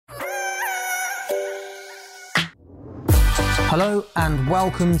Hello and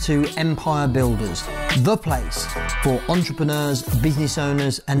welcome to Empire Builders, the place for entrepreneurs, business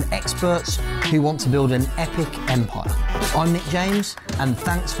owners and experts who want to build an epic empire. I'm Nick James and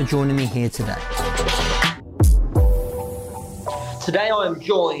thanks for joining me here today. Today I am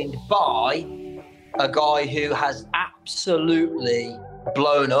joined by a guy who has absolutely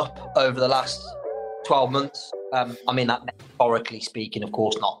blown up over the last 12 months. I mean that metaphorically speaking, of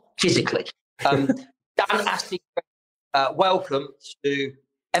course, not physically. Dan Astley, welcome to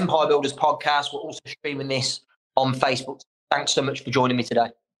Empire Builders podcast. We're also streaming this on Facebook. Thanks so much for joining me today.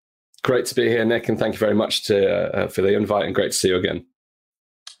 Great to be here, Nick, and thank you very much for the invite, and great to see you again.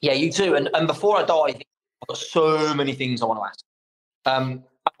 Yeah, you too. And before I dive in, I've got so many things I want to ask.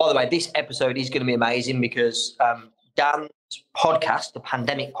 By the way, this episode is going to be amazing because Dan's podcast, the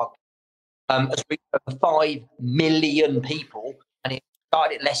Pandemic Podcast, has reached over 5 million people, and it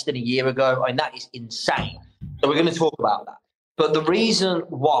started it less than a year ago, and that is insane. So we're going to talk about that. But the reason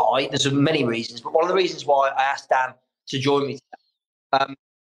why, there's many reasons, but one of the reasons why I asked Dan to join me today,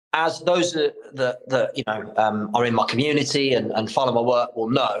 as those that are in my community and follow my work will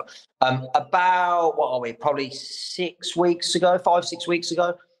know, about, what are we, probably 6 weeks ago, 5-6 weeks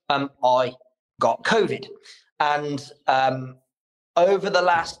ago, I got COVID. And over the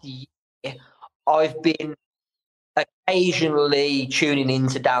last year, I've been occasionally tuning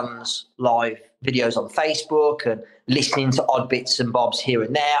into Dan's live videos on Facebook and listening to odd bits and bobs here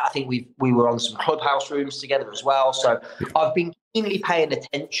and there. I think we were on some Clubhouse rooms together as well. So I've been keenly paying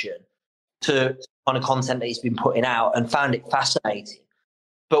attention to kind of content that he's been putting out and found it fascinating.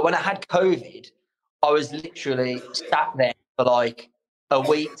 But when I had COVID, I was literally sat there for like a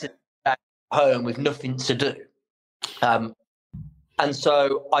week to stay at home with nothing to do. And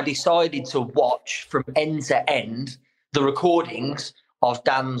so I decided to watch from end to end the recordings of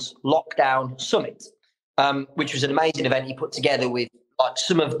Dan's lockdown summit, which was an amazing event he put together with like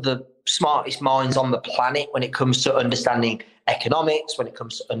some of the smartest minds on the planet when it comes to understanding economics, when it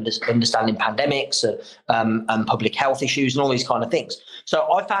comes to understanding pandemics and public health issues and all these kind of things.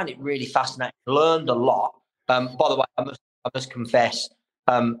 So I found it really fascinating, learned a lot. By the way, I must confess,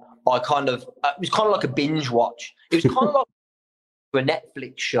 it was kind of like a binge watch. It was kind of like a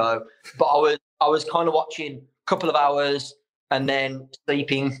Netflix show, but I was kind of watching a couple of hours and then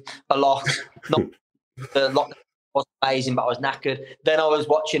sleeping a lot. Not the lockdown was amazing, but I was knackered. Then I was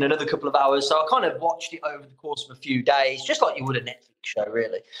watching another couple of hours, so I kind of watched it over the course of a few days, just like you would a Netflix show,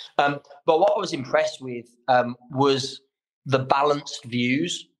 really. But what I was impressed with was the balanced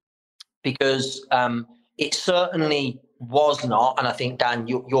views, because it certainly was not, and I think, Dan,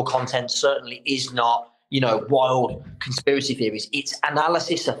 your content certainly is not, wild conspiracy theories. It's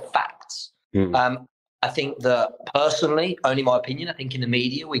analysis of facts. I think that personally, only my opinion, I think in the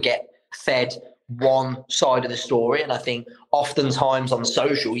media we get fed one side of the story, and I think oftentimes on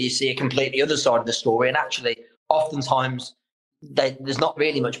social you see a completely other side of the story, and actually oftentimes there's not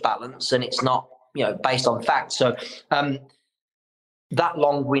really much balance, and it's not based on facts. So that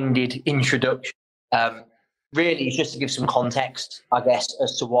long-winded introduction really is just to give some context, I guess,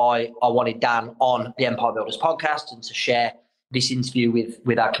 as to why I wanted Dan on the Empire Builders podcast and to share this interview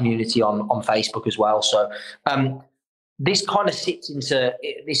with our community on Facebook as well. So this kind of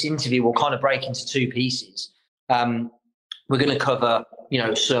this interview will kind of break into two pieces. We're going to cover,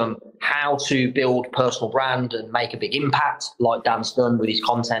 some how to build personal brand and make a big impact like Dan's done with his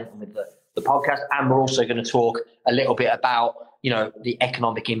content and with the podcast. And we're also going to talk a little bit about, the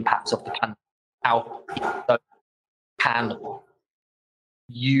economic impacts of the pandemic, how people can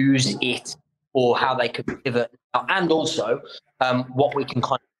use it or how they could pivot, and also what we can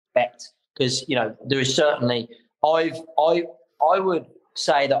kind of expect. Because, there is certainly, I would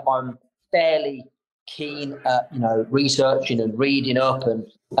say that I'm fairly keen at, researching and reading up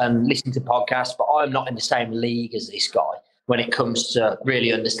and listening to podcasts, but I'm not in the same league as this guy when it comes to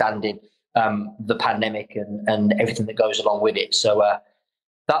really understanding the pandemic and everything that goes along with it. So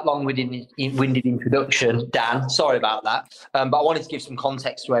that long-winded introduction, Dan, sorry about that, but I wanted to give some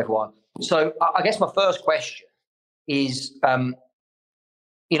context to everyone. So I guess my first question is,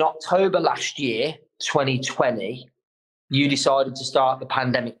 in October last year, 2020, you decided to start the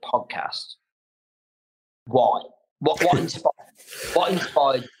Pandemic Podcast. Why? What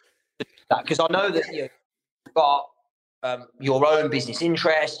inspired that? Because I know that you've got your own business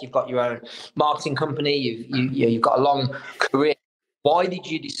interests, you've got your own marketing company, you've got a long career. Why did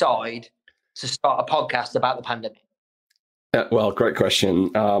you decide to start a podcast about the pandemic? Well, great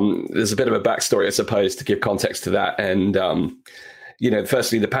question. There's a bit of a backstory, I suppose, to give context to that. And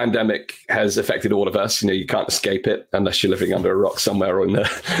firstly, the pandemic has affected all of us. You can't escape it unless you're living under a rock somewhere. Or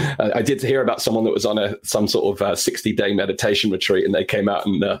I did hear about someone that was on some sort of 60-day meditation retreat, and they came out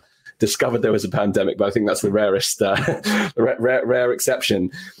and discovered there was a pandemic. But I think that's the rarest, rare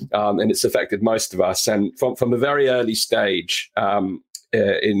exception, and it's affected most of us. And from a very early stage,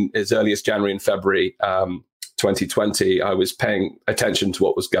 in as early as January and February 2020, I was paying attention to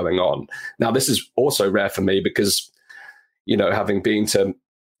what was going on. Now, this is also rare for me because, having been to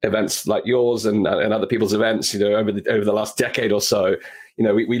events like yours and other people's events, over the last decade or so,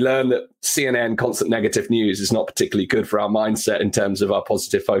 we learned that CNN, constant negative news, is not particularly good for our mindset in terms of our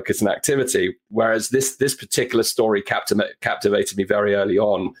positive focus and activity. Whereas this particular story captivated me very early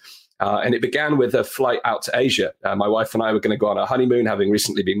on. And it began with a flight out to Asia. My wife and I were going to go on our honeymoon, having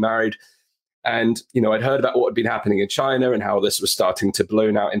recently been married. And, I'd heard about what had been happening in China and how this was starting to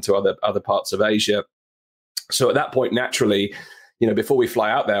balloon out into other parts of Asia. So at that point, naturally, before we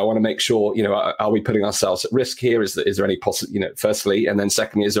fly out there, I want to make sure, are we putting ourselves at risk here? Is there any firstly, and then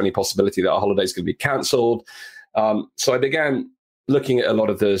secondly, is there any possibility that our holiday is going to be cancelled? So I began looking at a lot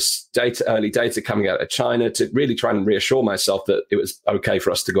of this early data coming out of China to really try and reassure myself that it was okay for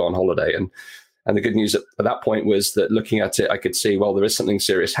us to go on holiday. And the good news at that point was that looking at it, I could see, well, there is something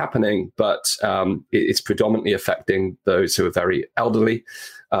serious happening, but it's predominantly affecting those who are very elderly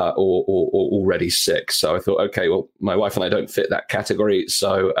or already sick. So I thought, okay, well, my wife and I don't fit that category,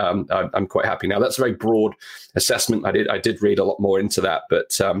 so I'm quite happy. Now, that's a very broad assessment. I did read a lot more into that,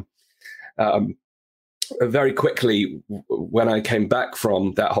 but very quickly, when I came back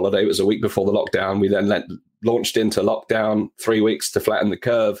from that holiday, it was a week before the lockdown. We then launched into lockdown, 3 weeks to flatten the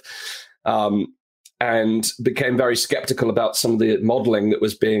curve. And became very skeptical about some of the modeling that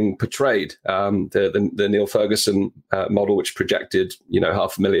was being portrayed. The Neil Ferguson model, which projected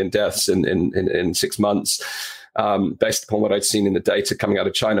 500,000 deaths in 6 months, based upon what I'd seen in the data coming out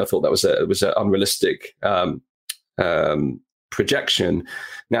of China, I thought that was an unrealistic projection.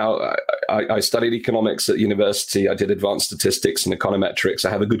 Now, I studied economics at university. I did advanced statistics and econometrics. I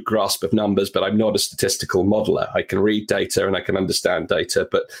have a good grasp of numbers, but I'm not a statistical modeler. I can read data and I can understand data,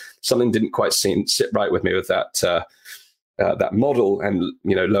 but something didn't quite sit right with me with that model. And,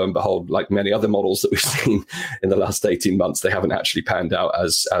 lo and behold, like many other models that we've seen in the last 18 months, they haven't actually panned out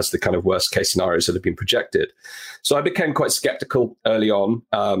as the kind of worst case scenarios that have been projected. So I became quite skeptical early on,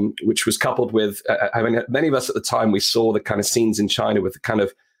 which was coupled with, many of us at the time, we saw the kind of scenes in China with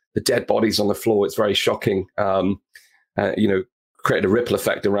the dead bodies on the floor. It's very shocking, created a ripple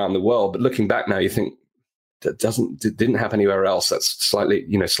effect around the world. But looking back now, you think that didn't happen anywhere else. That's slightly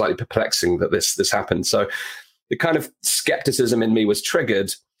perplexing that this happened. So the kind of skepticism in me was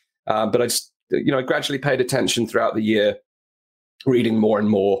triggered, but I gradually paid attention throughout the year, reading more and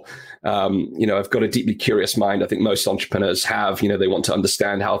more. I've got a deeply curious mind. I think most entrepreneurs have. They want to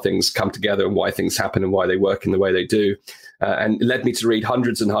understand how things come together and why things happen and why they work in the way they do. And it led me to read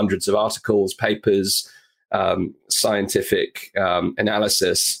hundreds and hundreds of articles, papers, scientific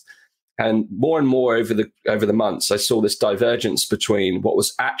analysis. And more over the months, I saw this divergence between what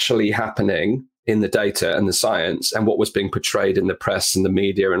was actually happening in the data and the science and what was being portrayed in the press and the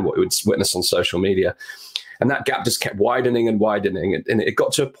media and what we would witness on social media. And that gap just kept widening and widening. And it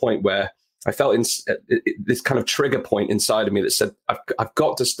got to a point where I felt this kind of trigger point inside of me that said, I've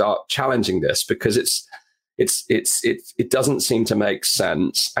got to start challenging this because it doesn't seem to make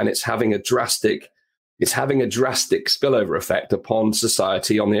sense. And it's having a drastic spillover effect upon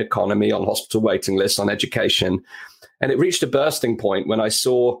society, on the economy, on hospital waiting lists, on education. And it reached a bursting point when I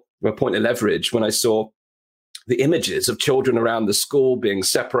saw a point of leverage, when I saw the images of children around the school being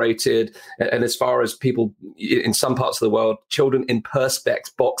separated. And as far as people in some parts of the world, children in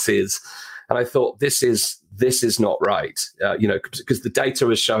perspex boxes. And I thought, this is not right, because the data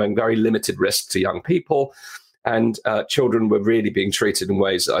was showing very limited risk to young people. And children were really being treated in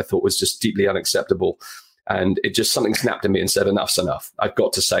ways that I thought was just deeply unacceptable. And something snapped in me and said, enough's enough. I've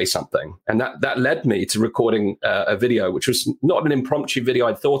got to say something. And that led me to recording a video, which was not an impromptu video.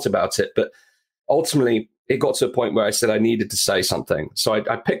 I'd thought about it, but ultimately it got to a point where I said I needed to say something. So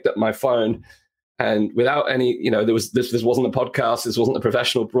I picked up my phone, and without any, this wasn't a podcast, this wasn't a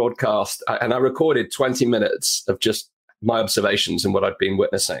professional broadcast. And I recorded 20 minutes of just my observations and what I'd been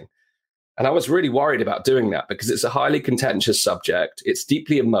witnessing. And I was really worried about doing that because it's a highly contentious subject. It's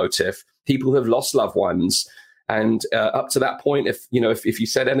deeply emotive. People have lost loved ones. And up to that point, if you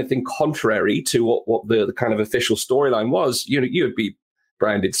said anything contrary to what the kind of official storyline was, you would be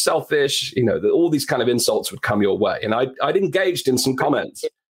branded selfish. All these kind of insults would come your way. And I'd engaged in some comments.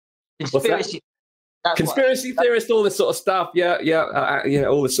 Conspiracy theorist, all this sort of stuff. Yeah,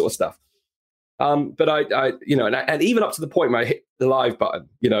 all this sort of stuff. But I you know, and even up to the point where I hit the live button,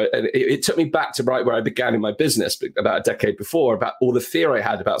 you know, and it took me back to right where I began in my business about a decade before, about all the fear I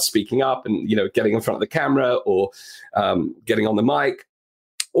had about speaking up and, you know, getting in front of the camera or getting on the mic.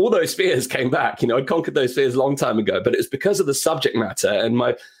 All those fears came back. You know, I'd conquered those fears a long time ago, but it's because of the subject matter and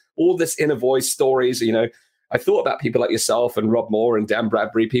all this inner voice stories. You know, I thought about people like yourself and Rob Moore and Dan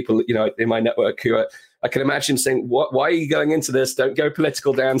Bradbury, people, you know, in my network who I can imagine saying, why are you going into this? Don't go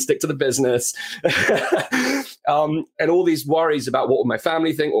political, Dan, stick to the business. And all these worries about what will my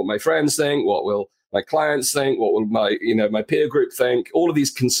family think, what will my friends think, what will my clients think, what will my peer group think, all of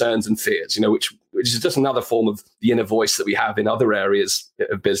these concerns and fears, you know, which is just another form of the inner voice that we have in other areas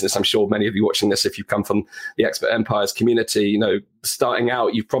of business. I'm sure many of you watching this, if you come from the Expert Empires community, you know, starting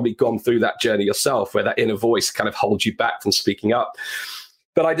out, you've probably gone through that journey yourself where that inner voice kind of holds you back from speaking up.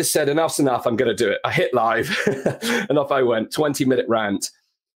 But I just said, enough's enough, I'm going to do it. I hit live and off I went, 20-minute rant.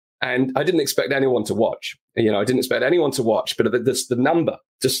 And I didn't expect anyone to watch. You know, I didn't expect anyone to watch, but the number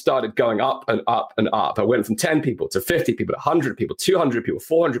just started going up and up and up. I went from 10 people to 50 people, to 100 people, 200 people,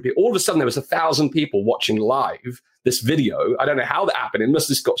 400 people. All of a sudden, there was 1,000 people watching live this video. I don't know how that happened. It must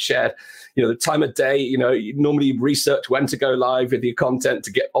have just got shared, you know, the time of day. You know, you normally research when to go live with your content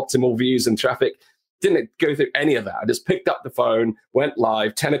to get optimal views and traffic. Didn't go through any of that. I just picked up the phone, went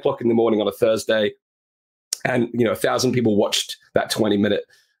live, 10 o'clock in the morning on a Thursday. And, you know, 1,000 people watched that 20-minute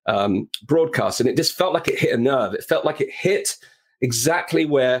broadcast, and it just felt like it hit a nerve. It felt like it hit exactly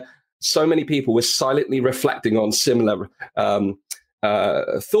where so many people were silently reflecting on similar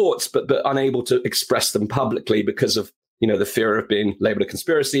thoughts, but unable to express them publicly because of, you know, the fear of being labeled a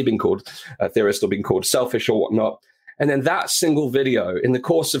conspiracy, being called a theorist, or being called selfish or whatnot. And then that single video, in the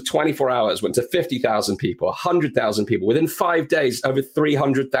course of 24 hours, went to 50,000 people, 100,000 people. Within 5 days, over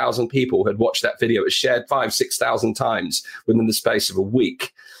 300,000 people had watched that video. It was shared 5,000-6,000 times within the space of a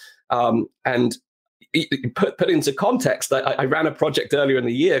week. And put into context, I ran a project earlier in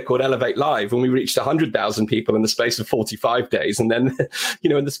the year called Elevate Live, and we reached 100,000 people in the space of 45 days. And then, you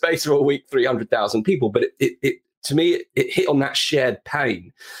know, in the space of a week, 300,000 people. But it to me, it hit on that shared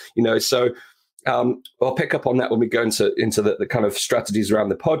pain, you know, so I'll pick up on that when we go into the kind of strategies around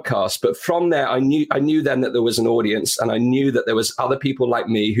the podcast. But from there, I knew then that there was an audience, and I knew that there was other people like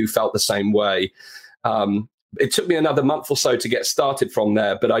me who felt the same way. It took me another month or so to get started from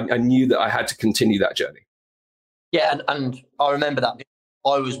there, but I knew that I had to continue that journey. Yeah, and I remember that.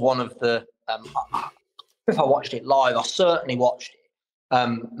 I was one of the, if I watched it live, I certainly watched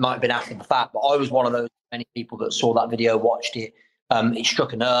it. Might have been after the fact, but I was one of those many people that saw that video, watched it. It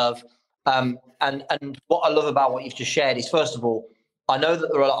struck a nerve. And what I love about what you've just shared is, first of all, I know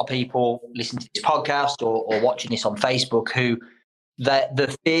that there are a lot of people listening to this podcast or watching this on Facebook who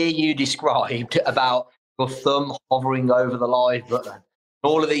the fear you described about your thumb hovering over the live button,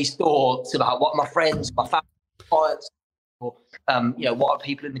 all of these thoughts about what my friends, my family, clients, or you know, what are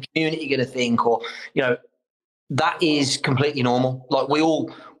people in the community going to think, or, you know, that is completely normal. Like we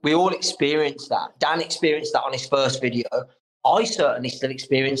all experience that. Dan experienced that on his first video. I certainly still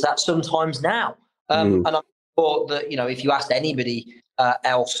experience that sometimes now. And I thought that, you know, if you asked anybody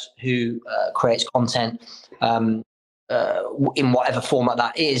else who creates content in whatever format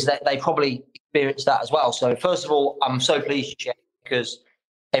that is, that they probably experience that as well. So first of all, I'm so pleased to share, because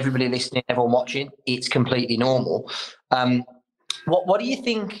everybody listening, everyone watching, it's completely normal. What do you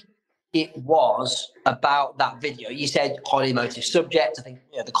think it was about that video? You said highly emotive subject. I think,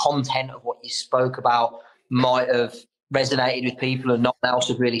 you know, the content of what you spoke about might have resonated with people, and no one else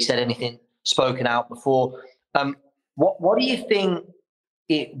had really said anything, spoken out before. What do you think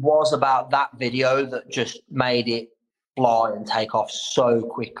it was about that video that just made it fly and take off so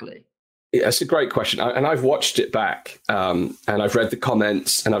quickly? Yeah, it's a great question, and I've watched it back, and I've read the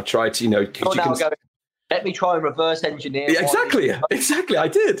comments, and I've tried to, you know, let me try and reverse engineer. Yeah, exactly. I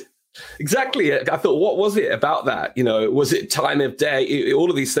did. Exactly. I thought, what was it about that? You know, was it time of day? All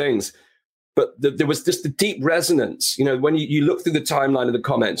of these things. But there was just the deep resonance. You know, when you look through the timeline of the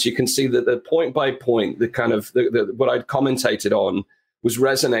comments, you can see that the point by point, the kind of what I'd commentated on was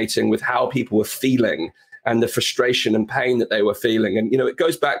resonating with how people were feeling and the frustration and pain that they were feeling. And, you know, it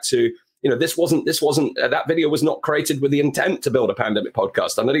goes back to, you know, this wasn't that video was not created with the intent to build a pandemic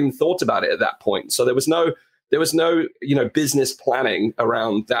podcast. I not even thought about it at that point. So there was no, you know, business planning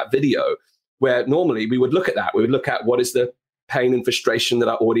around that video, where normally we would look at that. We would look at what is the pain and frustration that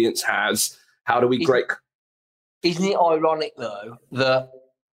our audience has. How do we break? Isn't it ironic though that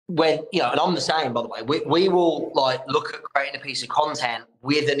when, you know, and I'm the same, by the way, we will like look at creating a piece of content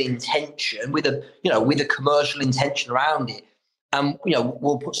with an intention, with a commercial intention around it, and, you know,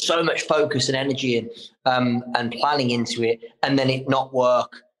 we'll put so much focus and energy and planning into it, and then it not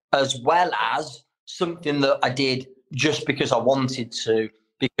work as well as something that I did just because I wanted to,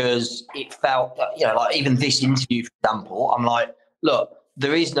 because it felt, like even this interview, for example, I'm like, look,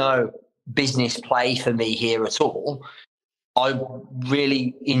 there is no business play for me here at all. I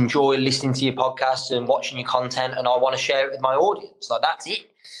really enjoy listening to your podcasts and watching your content, and I want to share it with my audience. Like, that's it.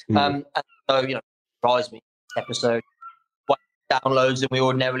 And so, surprise me, episode downloads than we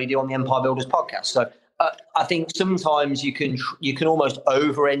ordinarily do on the Empire Builders podcast. So I think sometimes you can almost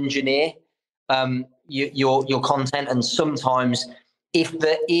over-engineer your content, and sometimes if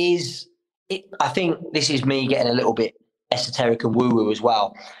there is, I think this is me getting a little bit esoteric and woo-woo as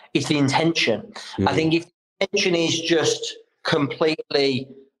well. It's the intention. I think if the intention is just completely,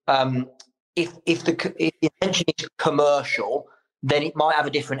 if the intention is commercial, then it might have a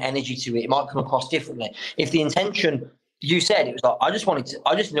different energy to it. It might come across differently. If the intention, you said, it was like, I just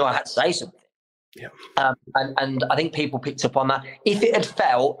knew I had to say something. Yeah. And I think people picked up on that. If it had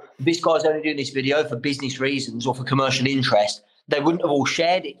felt this guy's only doing this video for business reasons or for commercial interest, they wouldn't have all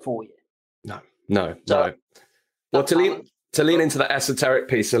shared it for you. No. Well, to lean into that esoteric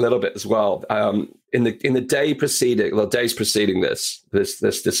piece a little bit as well, in the days preceding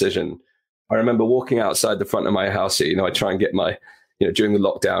this decision, I remember walking outside the front of my house. I try and get my, during the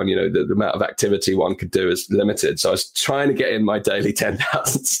lockdown, the amount of activity one could do is limited. So I was trying to get in my daily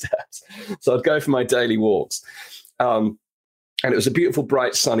 10,000 steps. So I'd go for my daily walks. And it was a beautiful,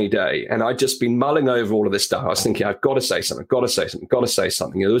 bright, sunny day. And I'd just been mulling over all of this stuff. I was thinking, I've got to say something.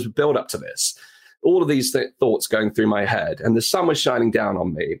 There was a build up to this. All of these thoughts going through my head, and the sun was shining down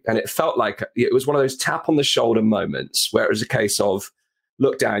on me. And it felt like it was one of those tap on the shoulder moments where it was a case of,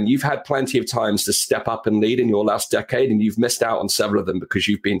 look, Dan, you've had plenty of times to step up and lead in your last decade, and you've missed out on several of them because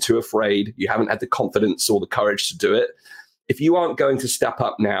you've been too afraid. You haven't had the confidence or the courage to do it. If you aren't going to step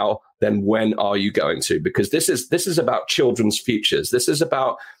up now, then when are you going to? Because this is about children's futures. This is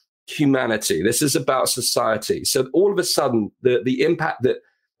about humanity. This is about society. So all of a sudden, the impact that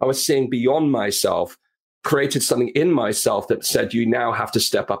I was seeing beyond myself created something in myself that said, you now have to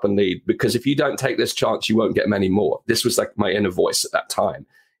step up and lead, because if you don't take this chance, you won't get many more. This was like my inner voice at that time.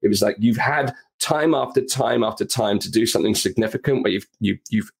 It was like, you've had time after time after time to do something significant where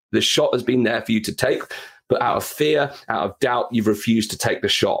the shot has been there for you to take, but out of fear, out of doubt, you've refused to take the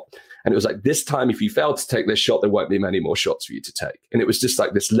shot. And it was like, this time, if you fail to take this shot, there won't be many more shots for you to take. And it was just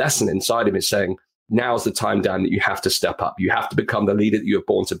like this lesson inside of me saying, now's the time, Dan, that you have to step up. You have to become the leader that you were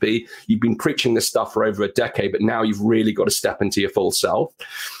born to be. You've been preaching this stuff for over a decade, but now you've really got to step into your full self.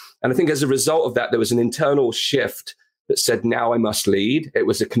 And I think as a result of that, there was an internal shift that said, now I must lead. It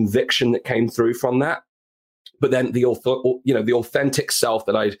was a conviction that came through from that. But then the authentic self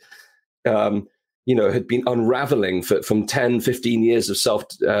that I'd, had been unraveling from 10, 15 years of self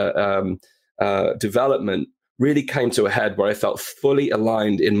development really came to a head where I felt fully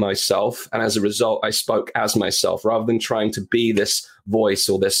aligned in myself. And as a result, I spoke as myself rather than trying to be this voice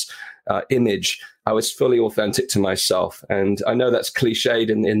or this image. I was fully authentic to myself. And I know that's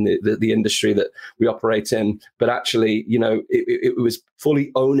cliched in the industry that we operate in, but actually, it was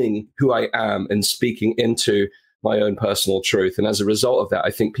fully owning who I am and speaking into my own personal truth. And as a result of that,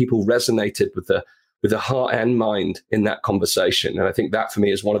 I think people resonated with the heart and mind in that conversation. And I think that for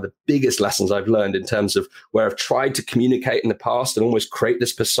me is one of the biggest lessons I've learned in terms of where I've tried to communicate in the past and almost create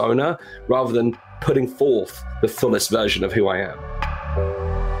this persona rather than putting forth the fullest version of who I am.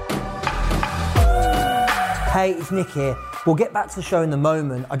 Hey, it's Nick here. We'll get back to the show in a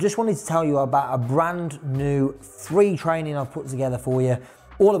moment. I just wanted to tell you about a brand new free training I've put together for you,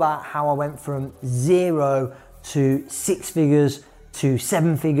 all about how I went from 0 to 6 figures to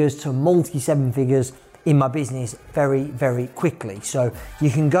 7 figures to multi-7 figures in my business very, very quickly. So you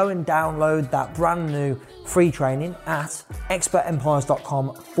can go and download that brand new free training at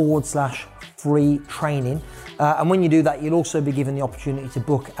expertempires.com/free training. And when you do that, you'll also be given the opportunity to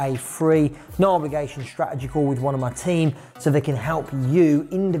book a free, no obligation strategy call with one of my team so they can help you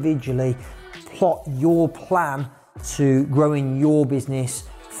individually plot your plan to growing your business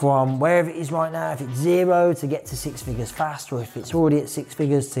from wherever it is right now, if it's 0 to get to 6 figures fast, or if it's already at 6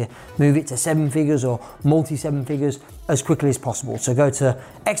 figures to move it to 7 figures or multi-7 figures as quickly as possible. So go to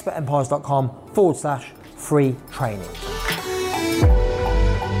expertempires.com/free training.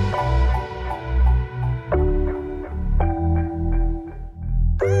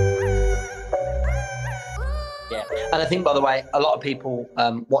 Yeah, and I think, by the way, a lot of people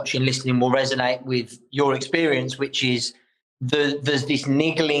watching, listening will resonate with your experience, which is there's this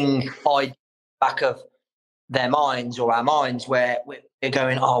niggling idea back of their minds or our minds where we're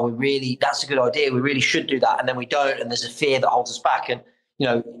going, that's a good idea, we really should do that, and then we don't, and there's a fear that holds us back. And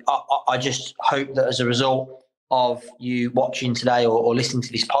I just hope that as a result of you watching today or listening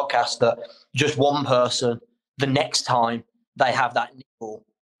to this podcast that just one person, the next time they have that nibble,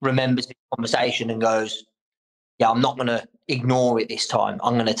 remembers the conversation and goes, yeah, I'm not going to ignore it this time.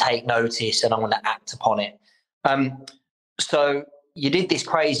 I'm going to take notice and I'm going to act upon it. So you did this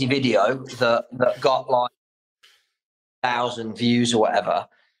crazy video that got like 1,000 views or whatever.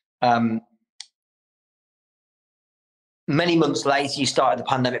 Many months later, you started the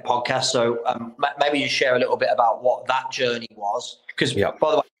Pandemic Podcast. So maybe you share a little bit about what that journey was. Because, by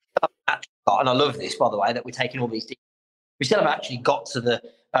the way, and I love this, by the way, that we're taking all these things. We still haven't actually got to the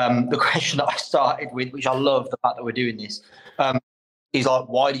question that I started with, which I love the fact that we're doing this. Is like,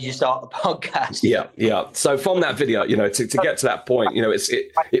 why did you start the podcast? Yeah. So from that video, to get to that point, this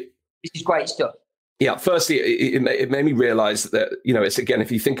is great stuff. Yeah. Firstly, it made me realize that, it's, again,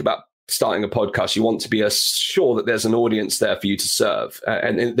 if you think about starting a podcast, you want to be sure that there's an audience there for you to serve.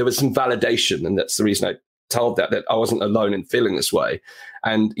 And there was some validation. And that's the reason I told that I wasn't alone in feeling this way.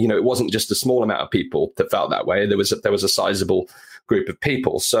 And, it wasn't just a small amount of people that felt that way. There was a sizable group of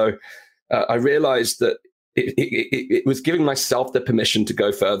people. So I realized that it was giving myself the permission to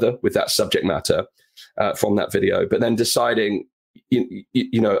go further with that subject matter from that video, but then deciding,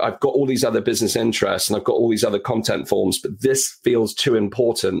 I've got all these other business interests and I've got all these other content forms, but this feels too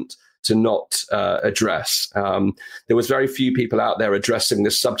important to not address. There was very few people out there addressing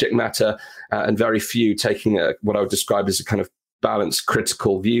this subject matter and very few taking what I would describe as a kind of balanced,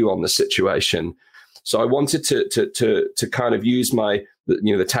 critical view on the situation. So I wanted to kind of use the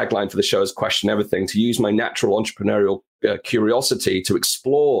tagline for the show is question everything, to use my natural entrepreneurial curiosity to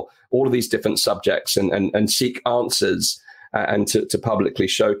explore all of these different subjects and seek answers and to publicly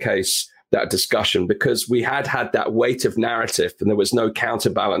showcase that discussion, because we had that weight of narrative and there was no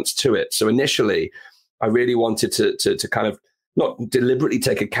counterbalance to it. So initially, I really wanted to kind of not deliberately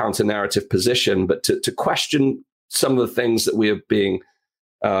take a counter narrative position, but to question some of the things that we are being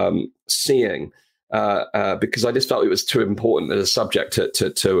seeing. Because I just felt it was too important as a subject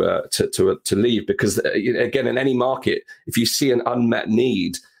to leave. Because again, in any market, if you see an unmet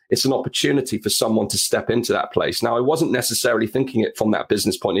need, it's an opportunity for someone to step into that place. Now, I wasn't necessarily thinking it from that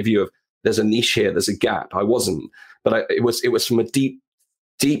business point of view of there's a niche here, there's a gap. I wasn't, but it was from a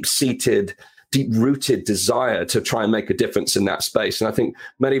deep-seated, deep-rooted desire to try and make a difference in that space. And I think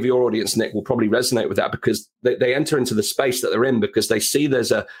many of your audience, Nick, will probably resonate with that, because they enter into the space that they're in because they see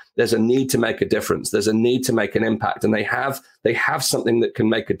there's a need to make a difference. There's a need to make an impact, and they have something that can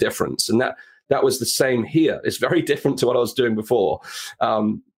make a difference. And that was the same here. It's very different to what I was doing before.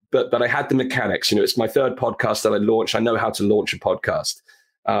 But I had the mechanics. It's my third podcast that I launched. I know how to launch a podcast.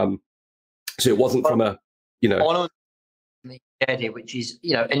 So it wasn't from a, idea, which is,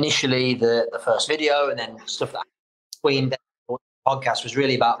 initially the first video and then stuff that between the podcast was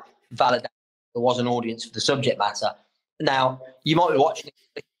really about validating there was an audience for the subject matter. Now, you might be watching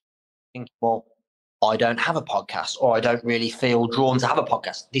it thinking, well, I don't have a podcast, or I don't really feel drawn to have a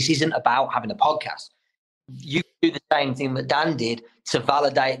podcast. This isn't about having a podcast. You do the same thing that Dan did to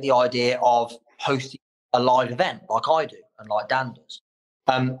validate the idea of hosting a live event like I do and like Dan does.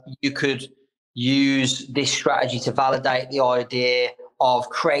 You could use this strategy to validate the idea of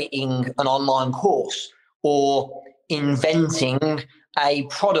creating an online course or inventing a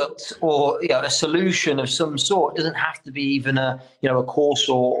product or a solution of some sort. It doesn't have to be even a course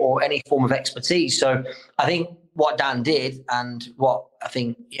or any form of expertise. So I think what Dan did, and what I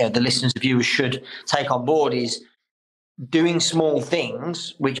think the listeners and viewers should take on board, is doing small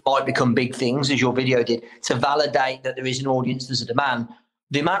things which might become big things, as your video did, to validate that there is an audience, there's a demand.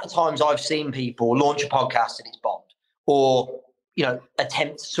 The amount of times I've seen people launch a podcast and it's bombed, or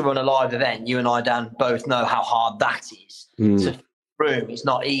attempt to run a live event. You and I, Dan, both know how hard that is. To room, it's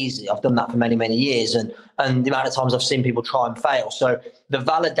not easy. I've done that for many, many years, and the amount of times I've seen people try and fail. So the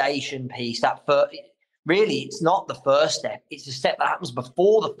validation piece, really, it's not the first step. It's a step that happens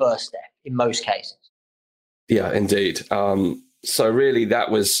before the first step in most cases. Yeah, indeed. So really, that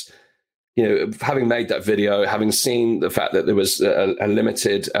was. Having made that video, having seen the fact that there was a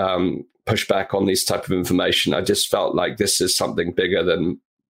limited pushback on these type of information, I just felt like this is something bigger than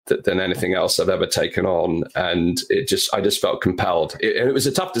anything else I've ever taken on. And I just felt compelled. It was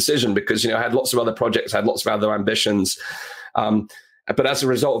a tough decision because, I had lots of other projects, I had lots of other ambitions. But as a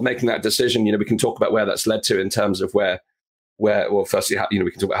result of making that decision, we can talk about where that's led to in terms of firstly,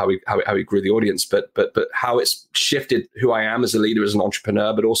 we can talk about how we grew the audience, but how it's shifted who I am as a leader, as an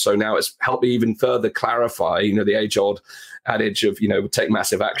entrepreneur, but also now it's helped me even further clarify, the age-old adage of, take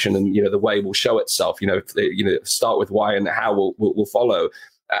massive action and, the way will show itself, start with why and how will follow.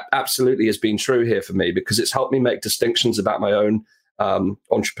 Absolutely has been true here for me, because it's helped me make distinctions about my own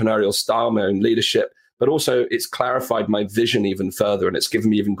entrepreneurial style, my own leadership, but also it's clarified my vision even further, and it's given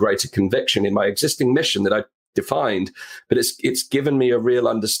me even greater conviction in my existing mission that I defined. But it's given me a real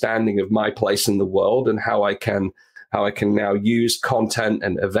understanding of my place in the world and how I can now use content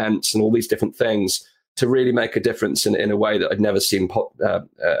and events and all these different things to really make a difference in a way that I'd never seen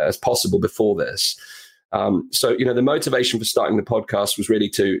as possible before this. So, the motivation for starting the podcast was really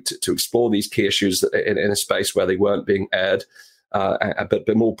to explore these key issues in a space where they weren't being aired.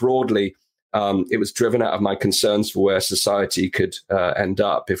 But more broadly, it was driven out of my concerns for where society could end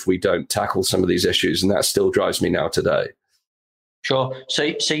up if we don't tackle some of these issues. And that still drives me now today. Sure. So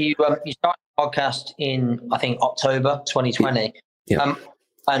you started the podcast in, I think, October 2020. Yeah.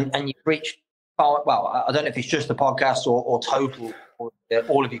 And you've reached, well, I don't know if it's just the podcast or total, or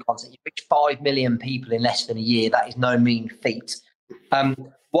all of your content. You've reached 5 million people in less than a year. That is no mean feat.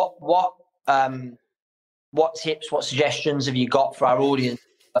 What tips, what suggestions have you got for our audience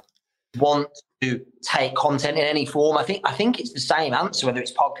that want to take content in any form? I think it's the same answer, whether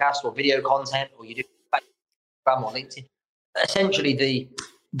it's podcast or video content, or you do Instagram or LinkedIn. Essentially, the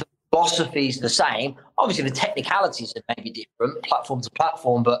philosophy is the same. Obviously, the technicalities are maybe different, platform to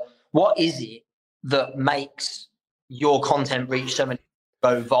platform, but what is it that makes your content reach so many people,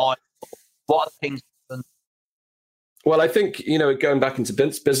 go viral? What are the things? Well, I think, going back into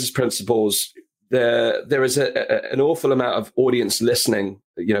business principles, there is an awful amount of audience listening,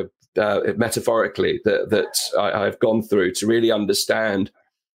 metaphorically, that I've gone through to really understand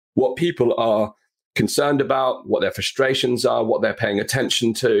what people are concerned about, what their frustrations are, what they're paying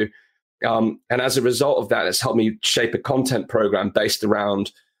attention to. And as a result of that, it's helped me shape a content program based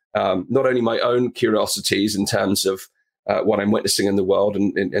around not only my own curiosities in terms of what I'm witnessing in the world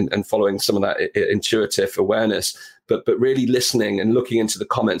and following some of that intuitive awareness, but really listening and looking into the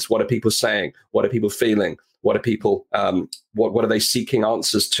comments. What are people saying? What are people feeling? What are people, what are they seeking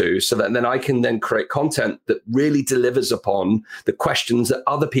answers to? So that then I can then create content that really delivers upon the questions that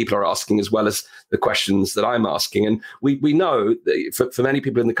other people are asking, as well as the questions that I'm asking. And we know that for many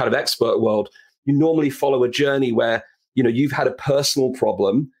people in the kind of expert world, you normally follow a journey where, you've had a personal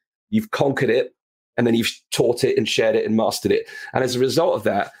problem, you've conquered it, and then you've taught it and shared it and mastered it. And as a result of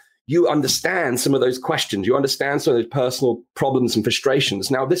that, you understand some of those questions. You understand some of those personal problems and frustrations.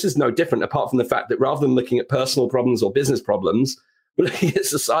 Now, this is no different, apart from the fact that rather than looking at personal problems or business problems, we're looking at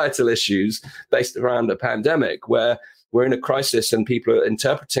societal issues based around a pandemic where we're in a crisis and people are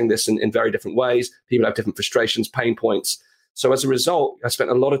interpreting this in very different ways. People have different frustrations, pain points. So as a result, I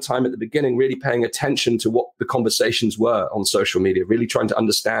spent a lot of time at the beginning really paying attention to what the conversations were on social media, really trying to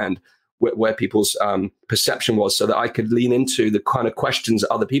understand where people's perception was, so that I could lean into the kind of questions that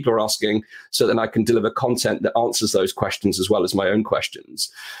other people are asking, so that I can deliver content that answers those questions as well as my own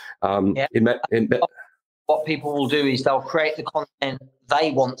questions. What people will do is they'll create the content they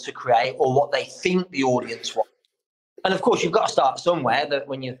want to create, or what they think the audience wants. And of course, you've got to start somewhere. That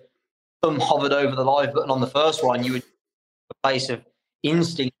when you hovered over the live button on the first one, you would a place of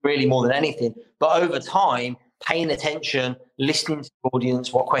instinct really more than anything. But over time, paying attention, listening to the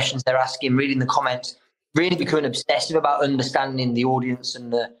audience, what questions they're asking, reading the comments, really becoming obsessive about understanding the audience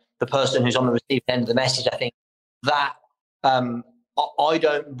and the person who's on the receiving end of the message. I think that I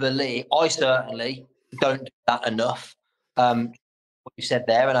certainly don't do that enough. What you said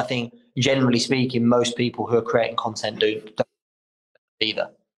there, and I think generally speaking, most people who are creating content don't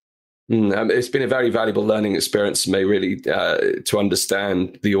either. It's been a very valuable learning experience for me, really, to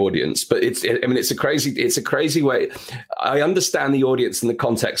understand the audience. But it's a crazy way. I understand the audience in the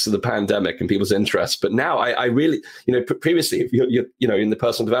context of the pandemic and people's interests. But now I really, previously, if you're in the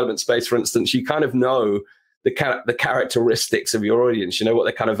personal development space, for instance, you kind of know the characteristics of your audience. You know what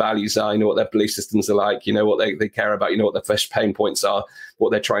their kind of values are. You know what their belief systems are like. You know what they care about. You know what their fresh pain points are.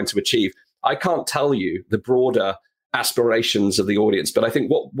 What they're trying to achieve. I can't tell you the broader aspirations of the audience, but I think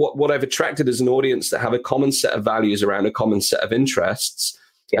what I've attracted is an audience that have a common set of values around a common set of interests,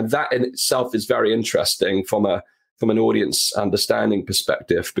 and that in itself is very interesting from an audience understanding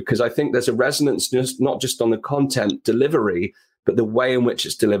perspective, because I think there's a resonance not just on the content delivery, but the way in which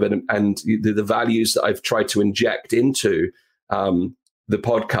it's delivered and the values that I've tried to inject into the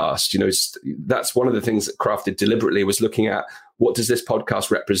podcast. That's one of the things that Crafted deliberately was looking at. What does this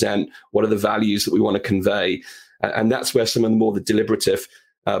podcast represent? What are the values that we want to convey? And that's where some of the deliberative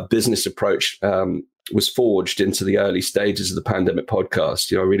business approach was forged into the early stages of the Pandemic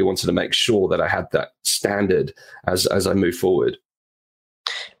Podcast. I really wanted to make sure that I had that standard as I move forward.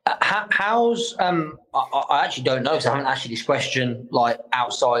 How's I actually don't know, because I haven't asked you this question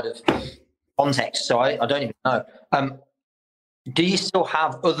outside of context, so I don't even know. Do you still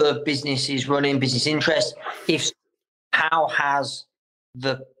have other businesses running, business interests? If so, how has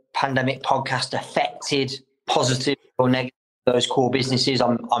the pandemic podcast affected positive or negative those core businesses?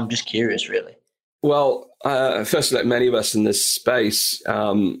 I'm just curious, really. Well, first, like many of us in this space,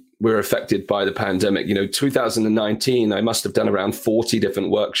 we're affected by the pandemic. 2019, I must have done around 40 different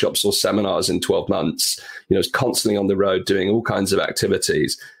workshops or seminars in 12 months. I was constantly on the road doing all kinds of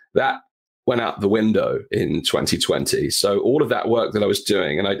activities. That went out the window in 2020. So all of that work that I was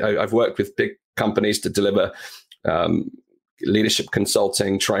doing, and I've worked with big companies to deliver leadership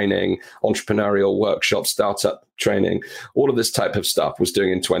consulting, training, entrepreneurial workshops, startup training, all of this type of stuff was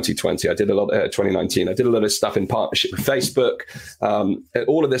doing in 2020. I did a lot 2019. I did a lot of stuff in partnership with Facebook.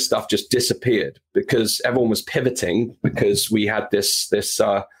 All of this stuff just disappeared because everyone was pivoting, because we had this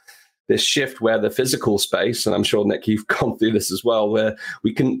shift where the physical space, and I'm sure, Nick, you've gone through this as well, where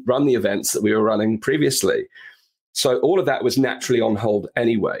we can run the events that we were running previously. So all of that was naturally on hold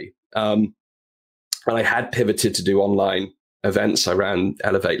anyway. And I had pivoted to do online events. I ran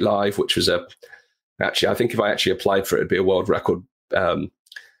Elevate Live, which was I think if I actually applied for it, it'd be a world record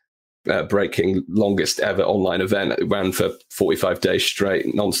breaking longest ever online event. It ran for 45 days straight,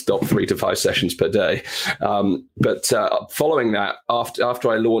 nonstop, 3 to 5 sessions per day. But following that, after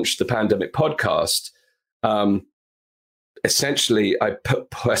I launched the Pandemic Podcast, essentially I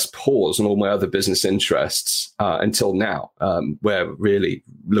pressed pause on all my other business interests until now, where really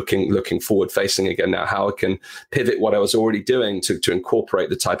looking forward facing again now, how I can pivot what I was already doing to incorporate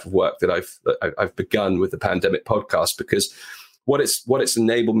the type of work that I've begun with the Pandemic Podcast, because what it's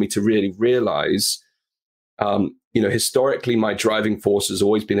enabled me to really realize, historically my driving force has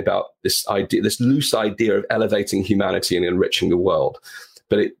always been about this loose idea of elevating humanity and enriching the world.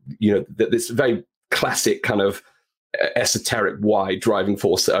 But this very classic kind of esoteric why driving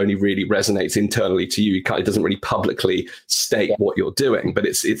force that only really resonates internally to you. It doesn't really publicly state what you're doing, but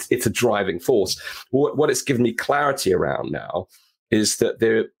it's a driving force. What it's given me clarity around now is that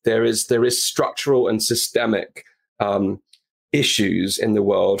there is structural and systemic issues in the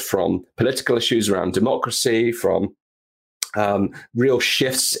world, from political issues around democracy, from real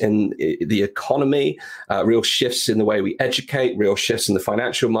shifts in the economy, real shifts in the way we educate, real shifts in the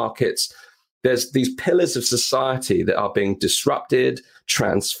financial markets. There's these pillars of society that are being disrupted,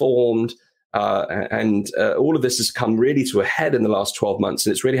 transformed, and all of this has come really to a head in the last 12 months.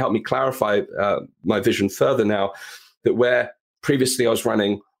 And it's really helped me clarify my vision further now, that where previously I was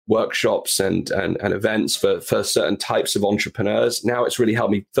running workshops and events for certain types of entrepreneurs, now it's really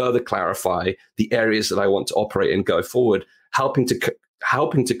helped me further clarify the areas that I want to operate and go forward, helping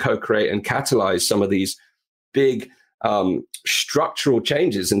to co-create and catalyze some of these big structural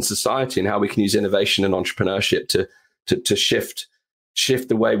changes in society, and how we can use innovation and entrepreneurship to shift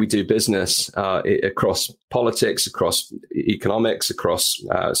the way we do business across politics, across economics, across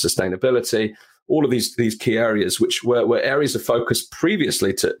sustainability. All of these key areas, which were areas of focus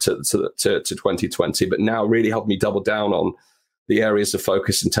previously to 2020, but now really help me double down on the areas of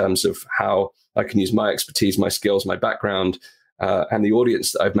focus in terms of how I can use my expertise, my skills, my background, and the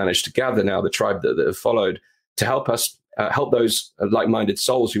audience that I've managed to gather now, the tribe that have followed, to help us help those like-minded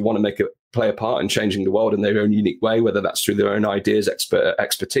souls who want to play a part in changing the world in their own unique way, whether that's through their own ideas,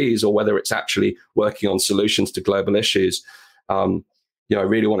 expertise, or whether it's actually working on solutions to global issues. I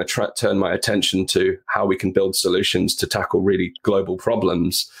really want to turn my attention to how we can build solutions to tackle really global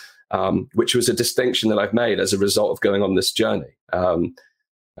problems, which was a distinction that I've made as a result of going on this journey.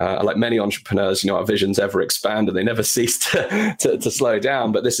 Like many entrepreneurs, our visions ever expand and they never cease to slow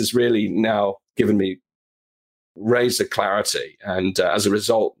down. But this has really now given me razor clarity. And as a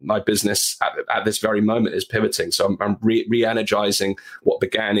result, my business at this very moment is pivoting. So I'm re-energizing what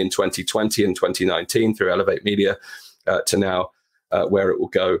began in 2020 and 2019 through Elevate Media to now where it will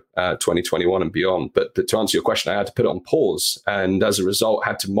go 2021 and beyond. But to answer your question, I had to put it on pause, and as a result,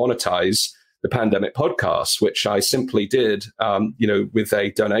 had to monetize the Pandemic Podcast, which I simply did, with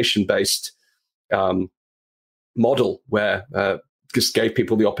a donation-based model where just gave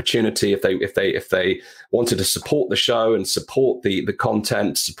people the opportunity, if they wanted to support the show and support the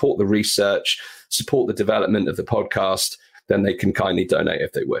content, support the research, support the development of the podcast, then they can kindly donate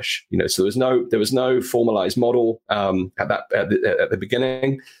if they wish. So there was no formalized model at the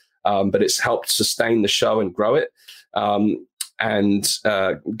beginning, but it's helped sustain the show and grow it. And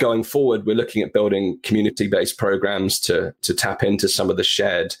going forward, we're looking at building community-based programs to tap into some of the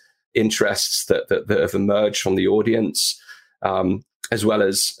shared interests that have emerged from the audience, as well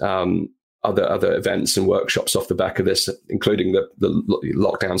as other events and workshops off the back of this, including the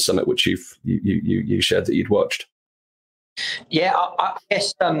Lockdown Summit, which you shared that you'd watched. Yeah, I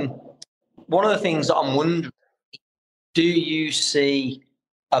guess one of the things that I'm wondering, do you see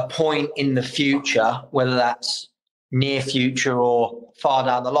a point in the future, whether that's near future or far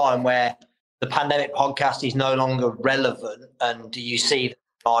down the line where the Pandemic Podcast is no longer relevant? And do you see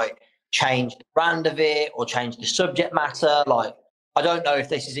like change the brand of it or change the subject matter? Like, I don't know if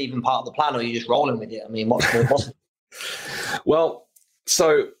this is even part of the plan or you're just rolling with it. I mean, what's Well,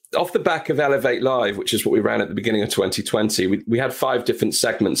 so off the back of Elevate Live, which is what we ran at the beginning of 2020, we had 5 different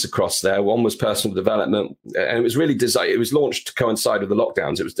segments across there. One was personal development, and it was really designed. It was launched to coincide with the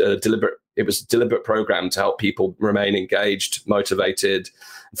lockdowns. It was a deliberate program to help people remain engaged, motivated,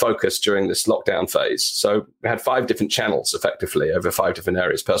 focused during this lockdown phase. So we had 5 different channels, effectively, over 5 different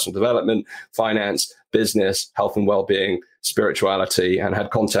areas: personal development, finance, business, health and well-being, spirituality, and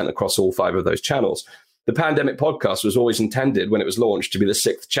had content across all 5 of those channels. The Pandemic Podcast was always intended, when it was launched, to be the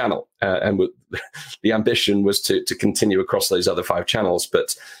 6th channel. And the ambition was to continue across those other 5 channels.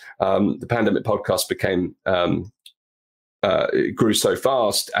 But the Pandemic Podcast grew so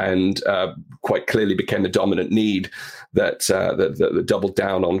fast and quite clearly became the dominant need that doubled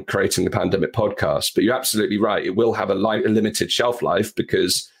down on creating the Pandemic Podcast. But you're absolutely right. It will have a limited shelf life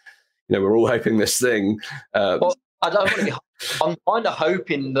because, we're all hoping this thing. Well, I don't want to be. I'm kind of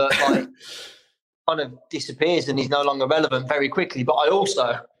hoping that like kind of disappears and is no longer relevant very quickly. But I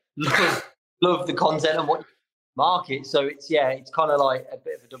also love the content and what you market. So it's kind of like a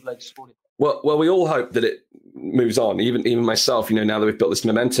bit of a double-edged sword. Well, we all hope that it moves on. Even myself, now that we've built this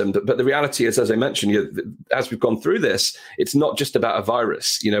momentum. But the reality is, as I mentioned, as we've gone through this, it's not just about a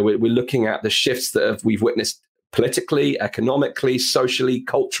virus. We're looking at the shifts that we've witnessed politically, economically, socially,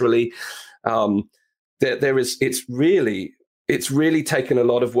 culturally. It's really taken a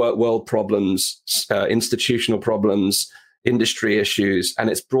lot of world problems, institutional problems, industry issues, and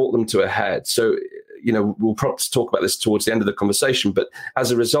it's brought them to a head. So, we'll probably talk about this towards the end of the conversation, but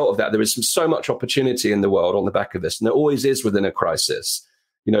as a result of that, there is so much opportunity in the world on the back of this, and there always is within a crisis.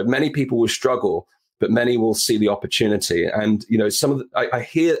 Many people will struggle, but many will see the opportunity. And,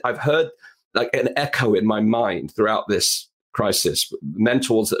 I've heard like an echo in my mind throughout this crisis,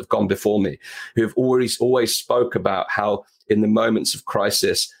 mentors that have gone before me who have always spoke about how in the moments of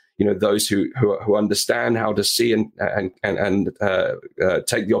crisis, those who understand how to see and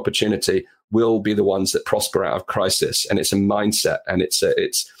take the opportunity will be the ones that prosper out of crisis. And it's a mindset, and it's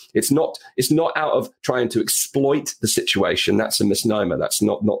not out of trying to exploit the situation. That's a misnomer. That's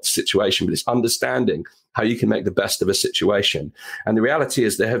not the situation, but it's understanding how you can make the best of a situation. And the reality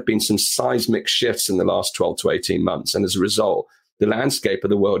is there have been some seismic shifts in the last 12 to 18 months. And as a result, the landscape of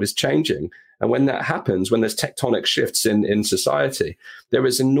the world is changing. And when that happens, when there's tectonic shifts in society, there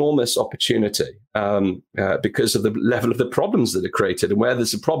is enormous opportunity because of the level of the problems that are created. And where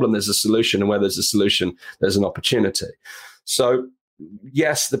there's a problem, there's a solution. And where there's a solution, there's an opportunity. So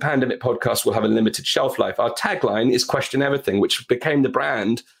yes, the Pandemic Podcast will have a limited shelf life. Our tagline is Question Everything, which became the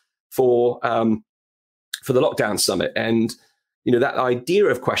brand for the Lockdown Summit. And that idea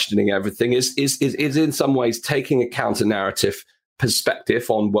of questioning everything is in some ways taking a counter-narrative perspective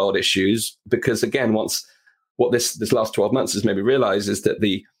on world issues, because again, what this last 12 months has made me realize is that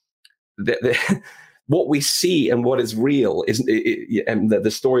the what we see and what is real is, and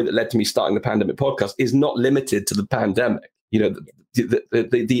the story that led to me starting the Pandemic Podcast is not limited to the pandemic.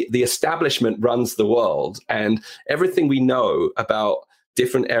 The establishment runs the world, and everything we know about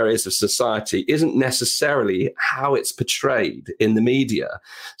different areas of society isn't necessarily how it's portrayed in the media.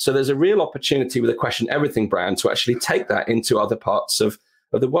 So there's a real opportunity with a Question Everything brand to actually take that into other parts of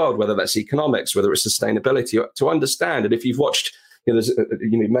the world, whether that's economics, whether it's sustainability, to understand. And if you've watched,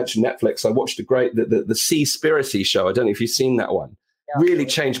 you mentioned Netflix, I watched the Seaspiracy show. I don't know if you've seen that one. Yeah. Really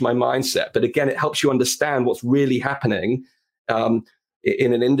changed my mindset. But again, it helps you understand what's really happening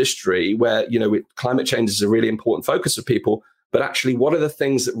in an industry where, climate change is a really important focus of people. But actually, what are the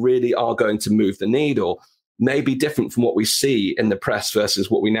things that really are going to move the needle? May be different from what we see in the press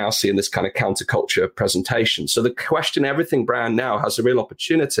versus what we now see in this kind of counterculture presentation. So the Question Everything brand now has a real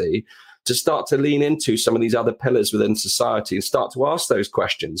opportunity to start to lean into some of these other pillars within society and start to ask those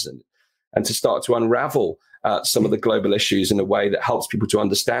questions and to start to unravel some of the global issues in a way that helps people to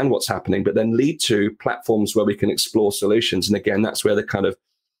understand what's happening, but then lead to platforms where we can explore solutions. And again, that's where the kind of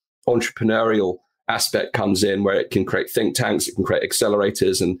entrepreneurial aspect comes in, where it can create think tanks, it can create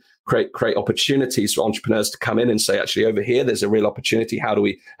accelerators and create opportunities for entrepreneurs to come in and say, actually, over here, there's a real opportunity. How do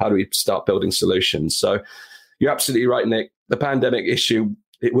we start building solutions? So you're absolutely right, Nick. The pandemic issue,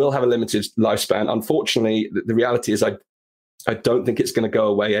 it will have a limited lifespan. Unfortunately, the reality is I don't think it's going to go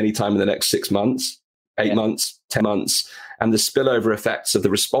away anytime in the next 6 months, 8 months, 10 months. And the spillover effects of the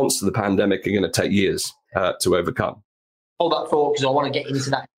response to the pandemic are going to take years to overcome. Hold that thought, because I want to get into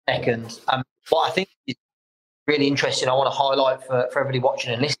that in a second. What I think is really interesting, I want to highlight for everybody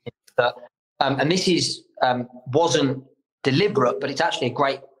watching and listening, that, and this is wasn't deliberate, but it's actually a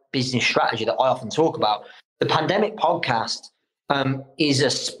great business strategy that I often talk about. The Pandemic Podcast is a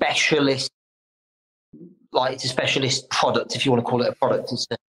specialist, it's a specialist product, if you want to call it a product. It's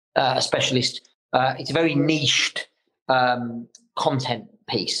a specialist. It's a very niched content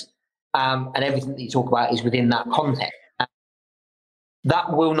piece, and everything that you talk about is within that content.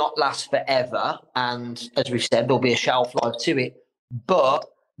 That will not last forever, and as we've said, there'll be a shelf life to it. But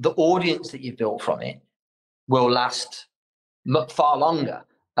the audience that you've built from it will last far longer,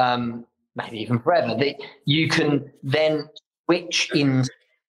 maybe even forever. You can then switch in.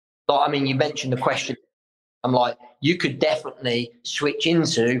 You mentioned the question. I'm like, you could definitely switch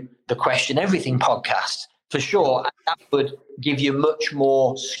into the Question Everything podcast for sure. And that would give you much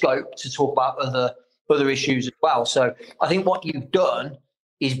more scope to talk about other issues as well. So I think what you've done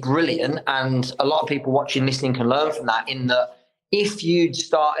is brilliant. And a lot of people watching, listening can learn from that, in that if you'd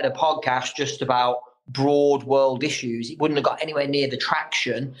started a podcast just about broad world issues, it wouldn't have got anywhere near the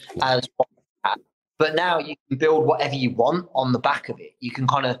traction as what you had. But now you can build whatever you want on the back of it. You can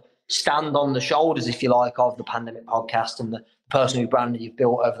kind of stand on the shoulders, if you like, of the Pandemic Podcast and the personal brand that you've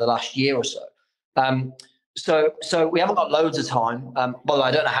built over the last year or so. So we haven't got loads of time. By the way,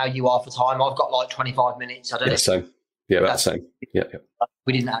 I don't know how you are for time. I've got 25 minutes. I don't know. Same. Yeah, about the same. Yeah.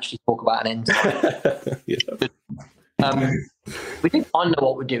 We didn't actually talk about an end. Yeah. We think I know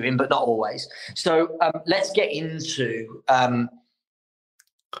what we're doing, but not always. So let's get into the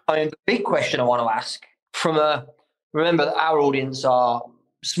big question I want to ask remember that our audience are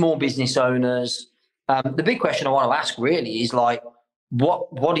small business owners. The big question I want to ask really is what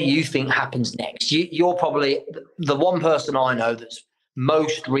do you think happens next? You're probably the one person I know that's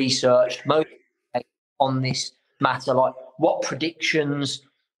most researched, most on this matter. What predictions?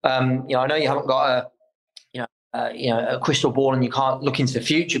 I know you haven't got a crystal ball and you can't look into the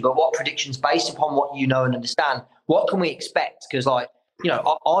future, but what predictions based upon what you know and understand? What can we expect? Because I've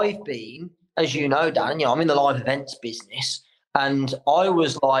been, as you know, Dan, I'm in the live events business, and I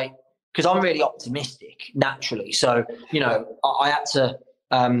was because I'm really optimistic naturally. So, I had to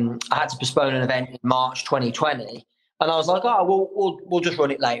postpone an event in March 2020, and I was like, we'll just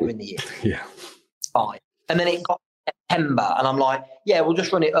run it later in the year. Yeah. Fine. And then it got September, and I'm like, yeah, we'll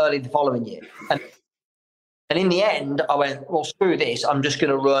just run it early the following year. And in the end, I went, well, screw this. I'm just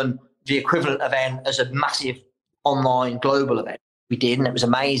going to run the equivalent event as a massive online global event. We did, and it was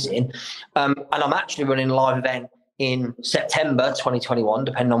amazing. And I'm actually running a live event in September 2021,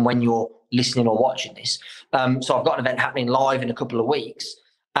 depending on when you're listening or watching this. So I've got an event happening live in a couple of weeks.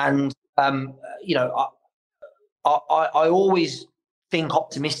 And, I always think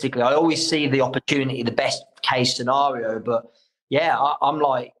optimistically. I always see the opportunity, the best case scenario. But, yeah, I'm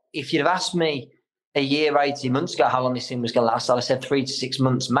like, if you'd have asked me a year, 18 months ago, how long this thing was going to last, I'd have said 3 to 6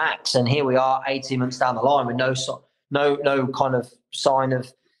 months max. And here we are 18 months down the line with no kind of sign of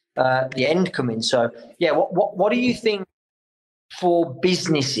the end coming. So, yeah, what do you think for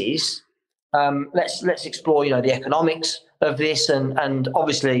businesses? Let's explore, the economics of this, and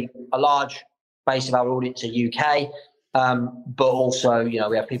obviously a large base of our audience are UK, but also, we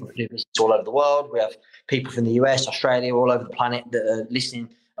have people who do business all over the world. We have people from the US, Australia, all over the planet that are listening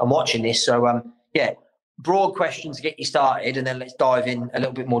and watching this. So, yeah, broad questions to get you started, and then let's dive in a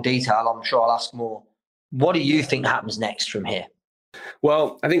little bit more detail. I'm sure I'll ask more. What do you think happens next from here?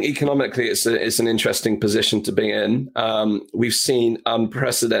 Well, I think economically it's an interesting position to be in. We've seen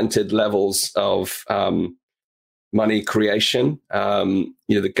unprecedented levels of money creation.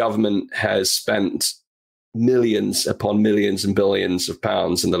 The government has spent millions upon millions and billions of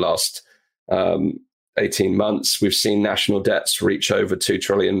pounds in the last 18 months. We've seen national debts reach over £2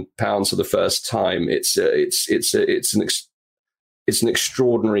 trillion for the first time. It's an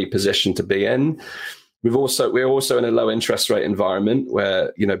extraordinary position to be in. We're also in a low interest rate environment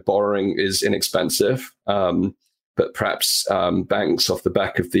where borrowing is inexpensive, but perhaps banks, off the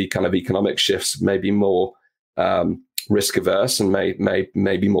back of the kind of economic shifts, may be more risk averse and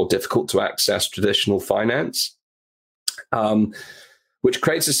may be more difficult to access traditional finance. Which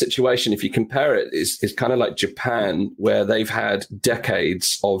creates a situation, if you compare it, is kind of like Japan, where they've had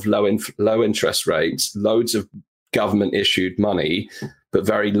decades of low interest rates, loads of government issued money, but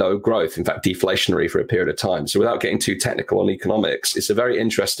very low growth, in fact, deflationary for a period of time. So without getting too technical on economics, it's a very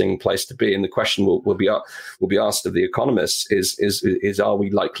interesting place to be. And the question will be asked of the economists is are we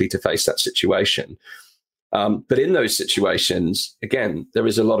likely to face that situation? But in those situations, again, there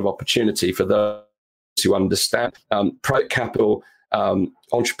is a lot of opportunity for those who understand private capital,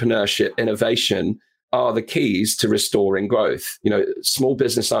 entrepreneurship, innovation are the keys to restoring growth. Small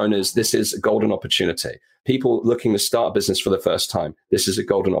business owners, this is a golden opportunity. people looking to start a business for the first time, this is a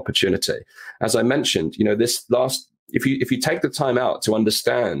golden opportunity. As I mentioned, if you take the time out to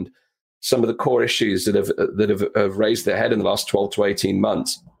understand some of the core issues that have raised their head in the last 12 to 18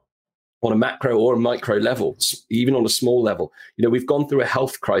 months on a macro or a micro level, even on a small level, we've gone through a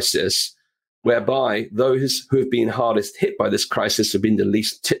health crisis whereby those who have been hardest hit by this crisis have been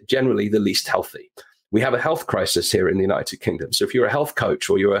generally the least healthy. We have a health crisis here in the United Kingdom. So if you're a health coach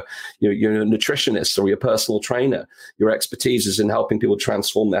or you're a nutritionist or you're a personal trainer, your expertise is in helping people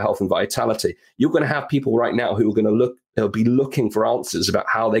transform their health and vitality. You're going to have people right now who are going to they'll be looking for answers about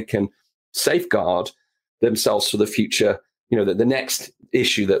how they can safeguard themselves for the future, the next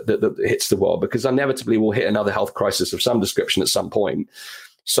issue that hits the world, because inevitably we'll hit another health crisis of some description at some point.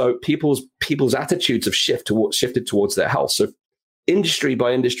 So people's attitudes have shifted towards their health. So industry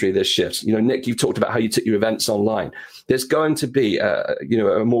by industry, there's shifts. Nick, you've talked about how you took your events online. There's going to be a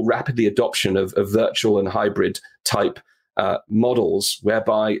more rapidly adoption of virtual and hybrid type models,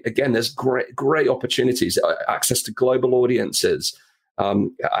 whereby again there's great opportunities, access to global audiences,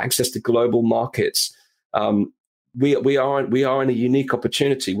 access to global markets. We are in a unique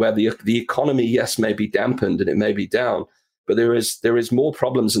opportunity where the economy, yes, may be dampened and it may be down, but there is more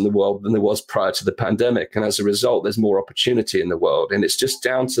problems in the world than there was prior to the pandemic, and as a result, there's more opportunity in the world. And it's just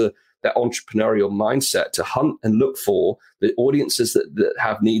down to that entrepreneurial mindset to hunt and look for the audiences that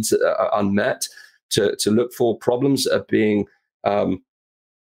have needs that are unmet, to look for problems that are being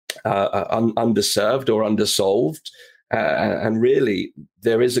underserved or undersolved. And really,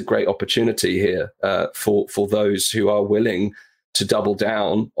 there is a great opportunity here for those who are willing to double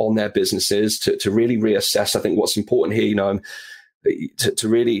down on their businesses, to really reassess. I think what's important here, to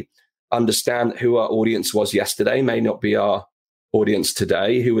really understand who our audience was yesterday may not be our audience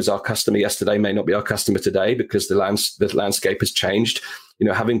today. Who was our customer yesterday may not be our customer today, because the landscape has changed.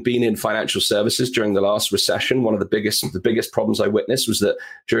 Having been in financial services during the last recession, one of the biggest problems I witnessed was that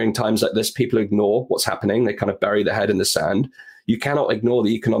during times like this, people ignore what's happening. They kind of bury their head in the sand. You cannot ignore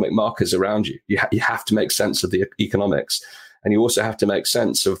the economic markers around you. You have to make sense of the economics. And you also have to make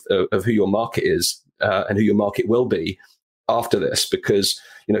sense of who your market is and who your market will be after this, because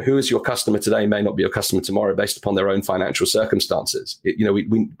who is your customer today may not be your customer tomorrow based upon their own financial circumstances.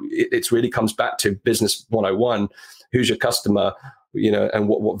 It really comes back to business 101. Who's your customer? And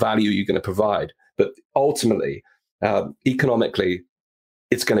what value are you going to provide? But ultimately, economically,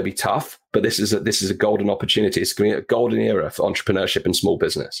 it's going to be tough. But this is a golden opportunity. It's going to be a golden era for entrepreneurship and small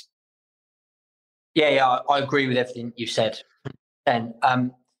business. Yeah, I agree with everything you said. And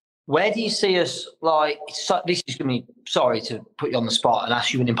where do you see us? This is going to be, sorry to put you on the spot and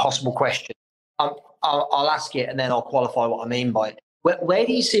ask you an impossible question. I'll ask it and then I'll qualify what I mean by it. Where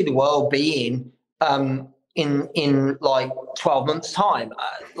do you see the world being in like 12 months' time?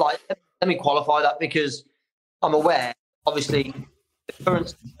 Let me qualify that, because I'm aware, obviously, the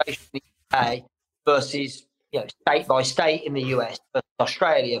current situation in the UK versus state by state in the US versus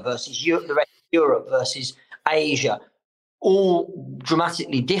Australia versus Europe, the rest of Europe versus Asia, all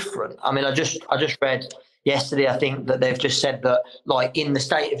dramatically different. I mean, I just read yesterday, I think, that they've just said that, like, in the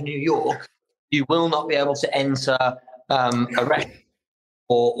state of New York, you will not be able to enter a restaurant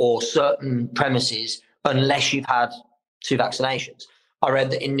or certain premises unless you've had 2 vaccinations. I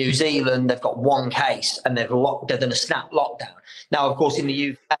read that in New Zealand, they've got 1 case and they've done a snap lockdown. Now, of course, in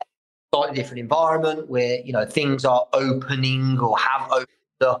the UK, slightly different environment where, things are opening or have opened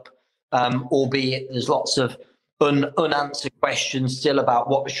up, albeit there's lots of unanswered questions still about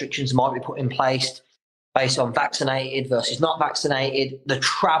what restrictions might be put in place based on vaccinated versus not vaccinated. The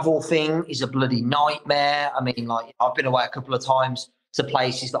travel thing is a bloody nightmare. I mean, I've been away a couple of times to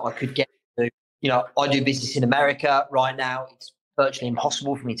places that I could get to. I do business in America right now. It's virtually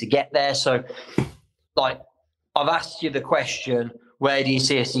impossible for me to get there. So, I've asked you the question, where do you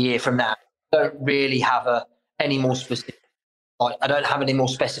see us a year from now? I don't really have any more specific. I don't have any more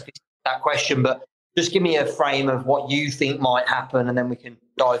specific to that question, but just give me a frame of what you think might happen, and then we can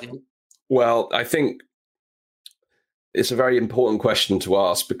dive in. Well, I think it's a very important question to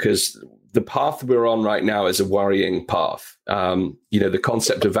ask, because the path we're on right now is a worrying path. The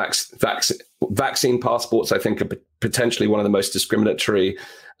concept of vaccine passports, I think, are potentially one of the most discriminatory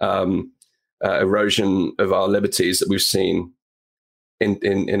erosion of our liberties that we've seen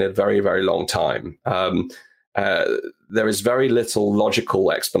in a very, very long time. There is very little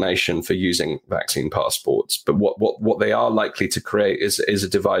logical explanation for using vaccine passports, but what they are likely to create is a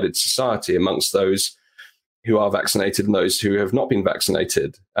divided society amongst those who are vaccinated and those who have not been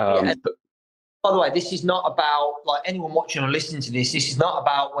vaccinated. By the way, this is not about, anyone watching or listening to this, this is not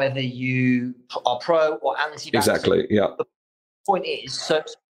about whether you are pro or anti-vaccine. Exactly, yeah. The point is, so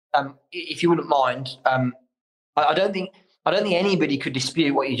if you wouldn't mind, I don't think anybody could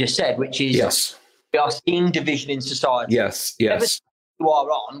dispute what you just said, which is yes, we are seeing division in society. yes, Whatever yes, you are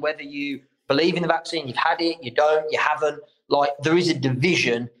on, whether you believe in the vaccine, you've had it, you don't, you haven't, like there is a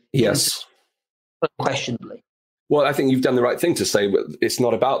division. yes. Unquestionably. Well, I think you've done the right thing to say it's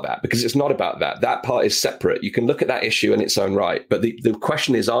not about that, because it's not about that. That part is separate. You can look at that issue in its own right. But the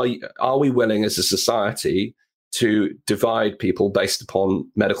question is, are we willing as a society to divide people based upon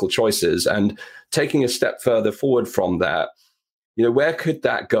medical choices? And taking a step further forward from that, where could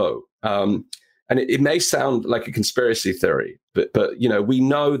that go? And it may sound like a conspiracy theory, but we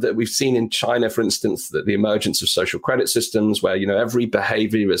know that we've seen in China, for instance, that the emergence of social credit systems where, every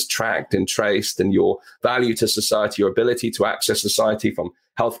behavior is tracked and traced, and your value to society, your ability to access society, from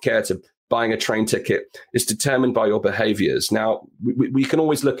healthcare to buying a train ticket, is determined by your behaviors. Now, we can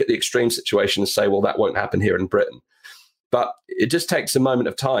always look at the extreme situation and say, well, that won't happen here in Britain. But it just takes a moment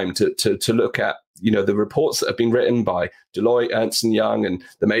of time to look at, the reports that have been written by Deloitte, Ernst & Young, and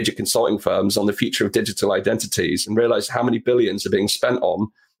the major consulting firms on the future of digital identities, and realize how many billions are being spent on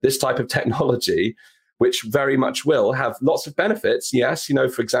this type of technology, which very much will have lots of benefits. Yes,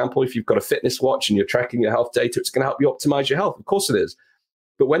 for example, if you've got a fitness watch and you're tracking your health data, it's going to help you optimize your health. Of course it is.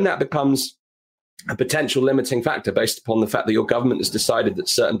 But when that becomes a potential limiting factor based upon the fact that your government has decided that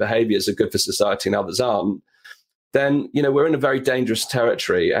certain behaviors are good for society and others aren't, then, we're in a very dangerous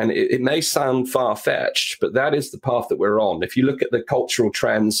territory. And it may sound far-fetched, but that is the path that we're on. If you look at the cultural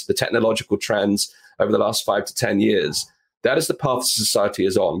trends, the technological trends over the last 5 to 10 years, that is the path society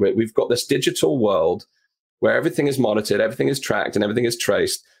is on. We've got this digital world where everything is monitored, everything is tracked, and everything is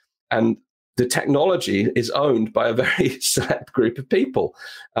traced. And the technology is owned by a very select group of people.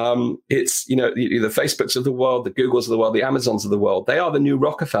 It's, the Facebooks of the world, the Googles of the world, the Amazons of the world. They are the new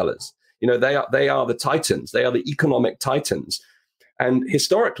Rockefellers. They are the titans. They are the economic titans. And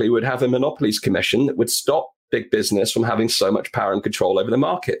historically, we'd have a monopolies commission that would stop big business from having so much power and control over the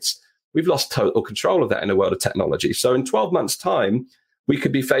markets. We've lost total control of that in the world of technology. So in 12 months' time, we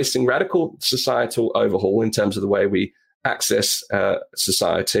could be facing radical societal overhaul in terms of the way we access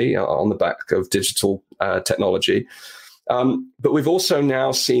society on the back of digital technology. But we've also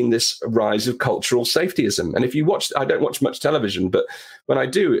now seen this rise of cultural safetyism. And if you watch, I don't watch much television, but when I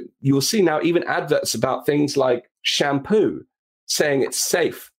do, you will see now even adverts about things like shampoo, saying it's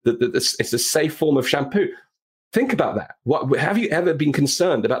safe, that it's a safe form of shampoo. Think about that. Have you ever been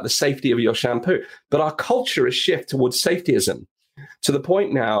concerned about the safety of your shampoo? But our culture has shifted towards safetyism to the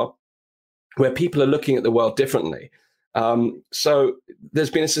point now where people are looking at the world differently. So there's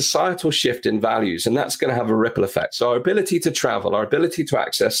been a societal shift in values, and that's going to have a ripple effect. So our ability to travel, our ability to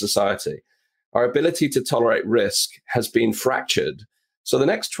access society, our ability to tolerate risk has been fractured. So the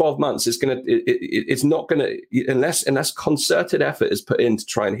next 12 months is it's not going to, unless concerted effort is put in to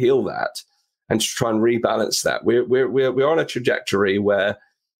try and heal that and to try and rebalance that. We're on a trajectory where,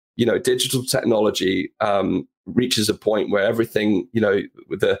 digital technology reaches a point where everything,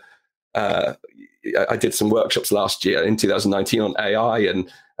 with the I did some workshops last year in 2019 on AI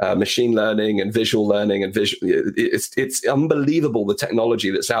and machine learning and visual learning and it's unbelievable the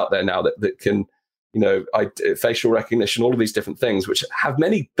technology that's out there now that can, facial recognition, all of these different things, which have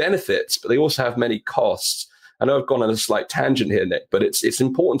many benefits, but they also have many costs. I know I've gone on a slight tangent here, Nick, but it's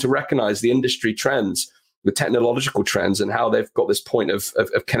important to recognize the industry trends, the technological trends, and how they've got this point of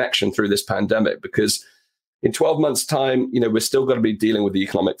connection through this pandemic, because in 12 months' time, we're still going to be dealing with the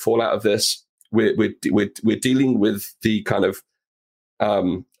economic fallout of this. We're dealing with the kind of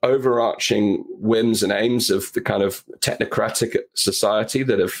overarching whims and aims of the kind of technocratic society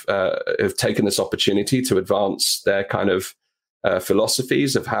that have taken this opportunity to advance their kind of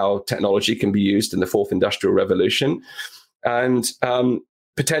philosophies of how technology can be used in the fourth industrial revolution. And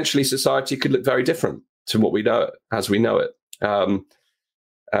potentially society could look very different to what we know as we know it.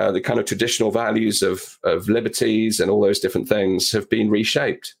 The kind of traditional values of liberties and all those different things have been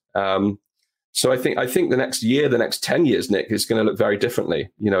reshaped. So I think the next year, the next 10 years, Nick, is going to look very differently.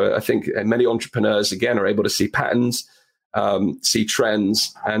 I think many entrepreneurs, again, are able to see patterns, see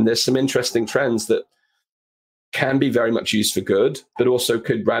trends, and there's some interesting trends that can be very much used for good, but also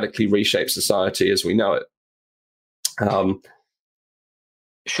could radically reshape society as we know it.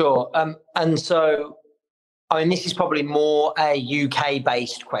 Sure. And so, this is probably more a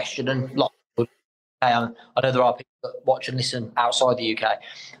UK-based question, and I know there are people that watch and listen outside the UK.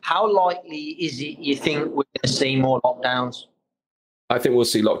 How likely is it you think we're going to see more lockdowns? I think we'll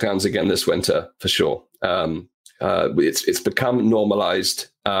see lockdowns again this winter for sure. It's become normalized.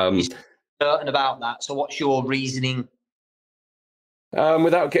 Certain about that. So what's your reasoning?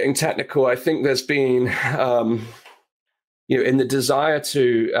 Without getting technical, I think there's been, in the desire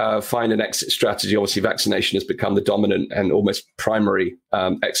to find an exit strategy, obviously vaccination has become the dominant and almost primary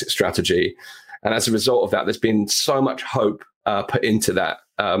exit strategy. And as a result of that, there's been so much hope put into that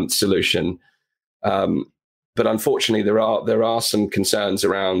solution. But unfortunately, there are some concerns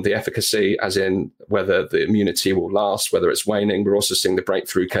around the efficacy, as in whether the immunity will last, whether it's waning. We're also seeing the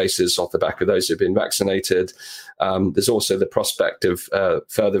breakthrough cases off the back of those who've been vaccinated. There's also the prospect of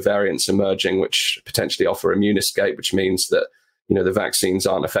further variants emerging, which potentially offer immune escape, which means that the vaccines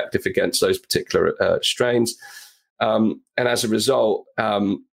aren't effective against those particular strains. And as a result,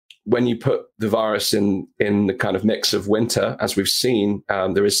 when you put the virus in the kind of mix of winter, as we've seen,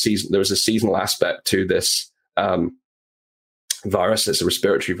 there is a seasonal aspect to this virus. It's a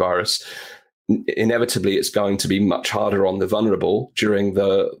respiratory virus. Inevitably, it's going to be much harder on the vulnerable during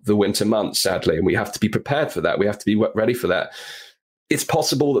the winter months, sadly, and we have to be prepared for that. We have to be ready for that. It's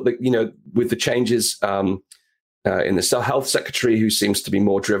possible that with the changes in the health secretary, who seems to be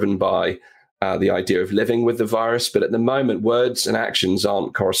more driven by the idea of living with the virus, but at the moment, words and actions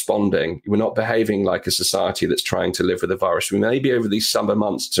aren't corresponding. We're not behaving like a society that's trying to live with the virus. We may be over these summer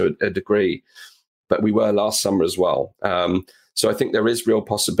months to a degree, but we were last summer as well. So I think there is real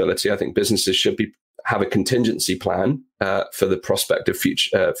possibility. I think businesses should have a contingency plan for the prospect of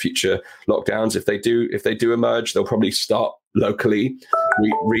future lockdowns. If they do emerge, they'll probably start locally,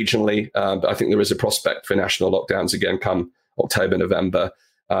 regionally. But I think there is a prospect for national lockdowns again come October, November.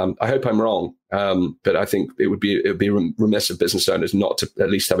 I hope I'm wrong, but I think it would be remiss of business owners not to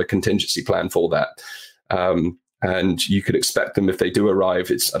at least have a contingency plan for that. And you could expect them, if they do arrive,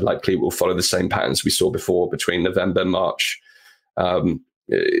 it's likely it will follow the same patterns we saw before between November, March.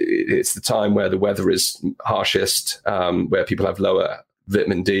 It's the time where the weather is harshest, where people have lower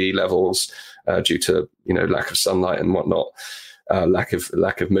vitamin D levels due to lack of sunlight and whatnot, lack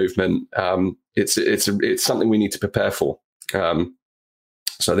of movement. It's something we need to prepare for.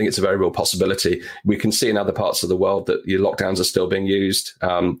 So I think it's a very real possibility. We can see in other parts of the world that the lockdowns are still being used.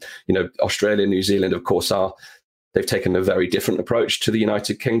 Australia, New Zealand, of course, they've taken a very different approach to the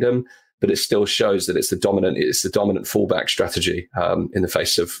United Kingdom, but it still shows that it's the dominant fallback strategy in the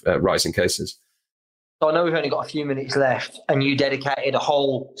face of rising cases. So I know we've only got a few minutes left, and you dedicated a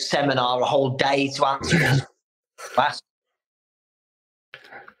whole seminar, a whole day to answer this. How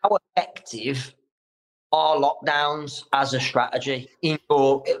effective are lockdowns as a strategy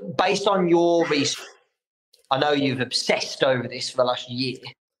based on your research? I know you've obsessed over this for the last year.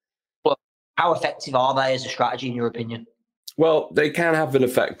 How effective are they as a strategy, in your opinion? Well, they can have an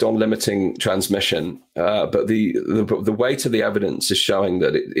effect on limiting transmission, but the weight of the evidence is showing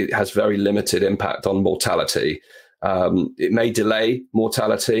that it has very limited impact on mortality. It may delay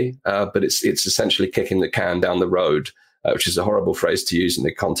mortality, but it's essentially kicking the can down the road, which is a horrible phrase to use in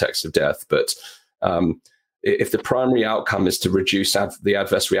the context of death. But if the primary outcome is to reduce the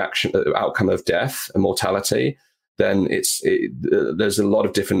adverse outcome of death and mortality, then there's a lot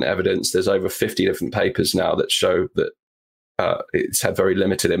of different evidence. There's over 50 different papers now that show that it's had very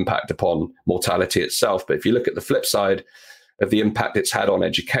limited impact upon mortality itself. But if you look at the flip side of the impact it's had on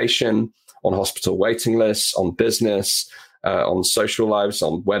education, on hospital waiting lists, on business, on social lives,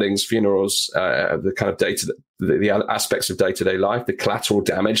 on weddings, funerals, the kind of the aspects of day-to-day life, the collateral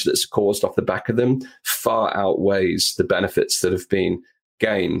damage that's caused off the back of them far outweighs the benefits that have been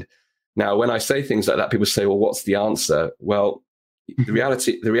gained. Now, when I say things like that, people say, well, what's the answer? Well, the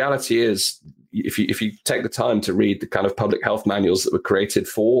reality is, if you take the time to read the kind of public health manuals that were created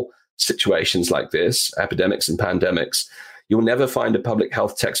for situations like this, epidemics and pandemics, you'll never find a public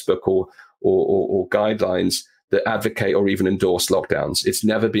health textbook or guidelines that advocate or even endorse lockdowns. It's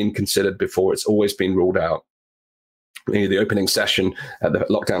never been considered before. It's always been ruled out. The opening session at the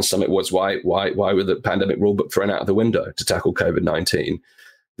lockdown summit was why were the pandemic rulebook thrown out of the window to tackle COVID-19?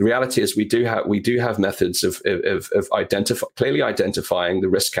 The reality is we do have methods of clearly identifying the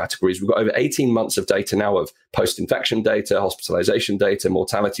risk categories. We've got over 18 months of data now of post-infection data, hospitalization data,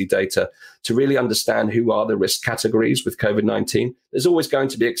 mortality data to really understand who are the risk categories with COVID-19. There's always going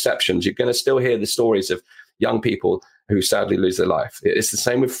to be exceptions. You're going to still hear the stories of young people who sadly lose their life. It's the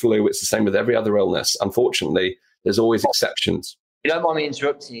same with flu. It's the same with every other illness. Unfortunately, there's always exceptions. You don't mind me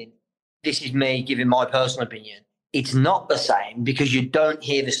interrupting. This is me giving my personal opinion. It's not the same because you don't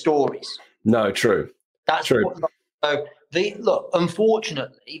hear the stories. No, true. That's true. Look,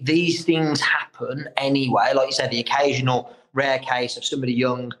 unfortunately, these things happen anyway. Like you said, the occasional rare case of somebody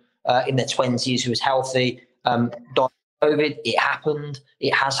young in their 20s who was healthy, died of COVID. It happened.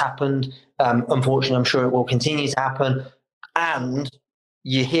 It has happened. Unfortunately, I'm sure it will continue to happen. And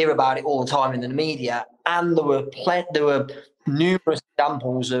you hear about it all the time in the media. And there were numerous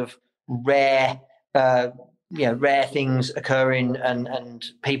examples of rare rare things occurring and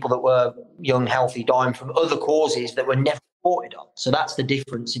people that were young, healthy, dying from other causes that were never reported on. So that's the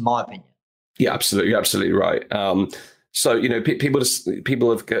difference, in my opinion. Yeah, absolutely, absolutely right. So people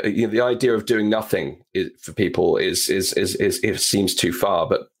have the idea of doing nothing for people is it seems too far,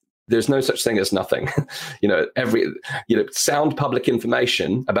 but there's no such thing as nothing. Sound public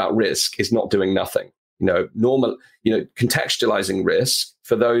information about risk is not doing nothing. Contextualizing risk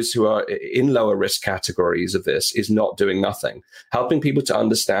for those who are in lower risk categories of this is not doing nothing. Helping people to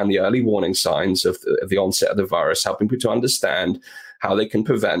understand the early warning signs of the onset of the virus, helping people to understand how they can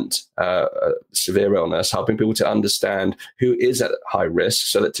prevent severe illness, helping people to understand who is at high risk,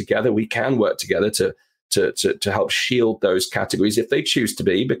 so that together we can work together to help shield those categories if they choose to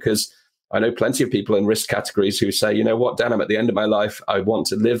be. Because I know plenty of people in risk categories who say, you know what, Dan, I'm at the end of my life. I want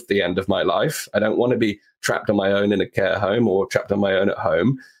to live the end of my life. I don't want to be trapped on my own in a care home or trapped on my own at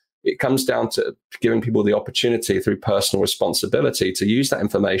home. It comes down to giving people the opportunity through personal responsibility to use that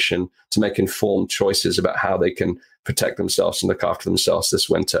information to make informed choices about how they can protect themselves and look after themselves this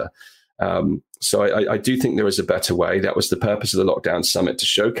winter. So I do think there is a better way. That was the purpose of the Lockdown Summit, to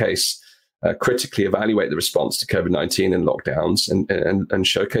showcase, critically evaluate the response to COVID-19 and lockdowns and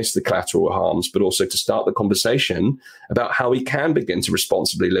showcase the collateral harms, but also to start the conversation about how we can begin to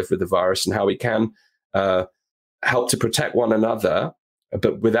responsibly live with the virus and how we can help to protect one another,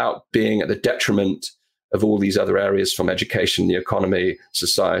 but without being at the detriment of all these other areas, from education, the economy,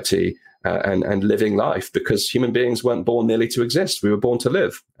 society, and living life, because human beings weren't born merely to exist. We were born to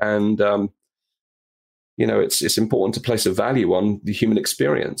live. And, it's important to place a value on the human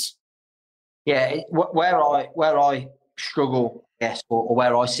experience. Yeah, where I struggle, yes, or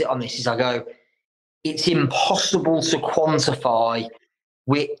where I sit on this is I go, it's impossible to quantify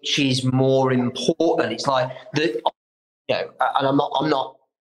which is more important. It's like and I'm not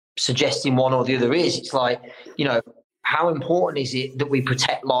suggesting one or the other is. It's like, how important is it that we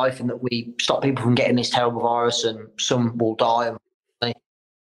protect life and that we stop people from getting this terrible virus and some will die,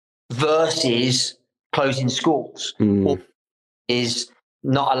 versus closing schools, or is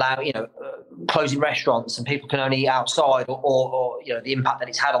not allowing, closing restaurants and people can only eat outside, or the impact that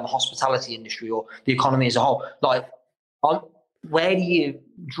it's had on the hospitality industry or the economy as a whole. Like, where do you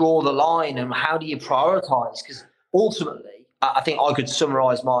draw the line and how do you prioritize? Because ultimately, I think I could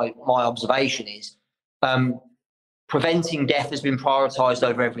summarize my observation is preventing death has been prioritized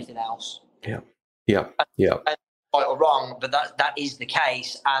over everything else. Yeah. And right or wrong, but that is the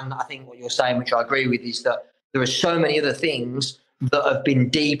case. And I think what you're saying, which I agree with, is that there are so many other things that have been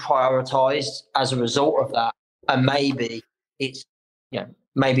deprioritized as a result of that. And maybe it's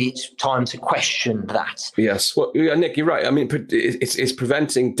time to question that. Yes. Well, Nick, you're right. I mean, it's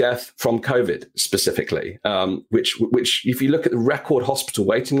preventing death from COVID specifically, which if you look at the record hospital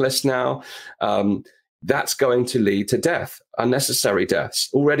waiting list now, that's going to lead to death, unnecessary deaths.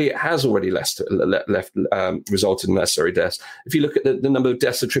 It has already resulted in unnecessary deaths. If you look at the number of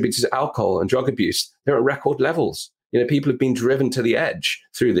deaths attributed to alcohol and drug abuse, they're at record levels. People have been driven to the edge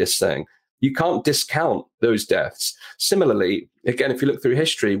through this thing. You can't discount those deaths. Similarly, again, if you look through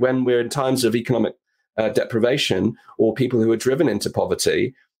history, when we're in times of economic deprivation or people who are driven into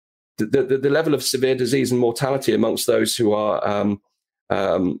poverty, the level of severe disease and mortality amongst those who are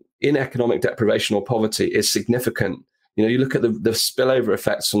in economic deprivation or poverty is significant. You look at the spillover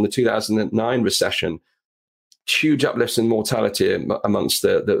effects from the 2009 recession, huge uplifts in mortality amongst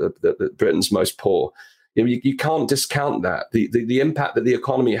the Britain's most poor. You can't discount that. The impact that the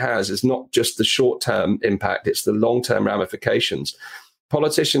economy has is not just the short-term impact, it's the long-term ramifications.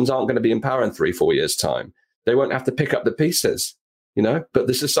 Politicians aren't going to be in power in 3-4 years' time. They won't have to pick up the pieces, but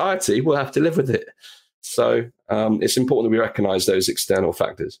the society will have to live with it. So it's important that we recognize those external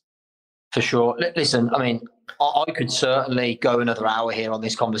factors. For sure. Listen, I mean, I could certainly go another hour here on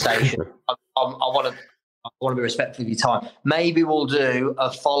this conversation. I want to be respectful of your time. Maybe we'll do a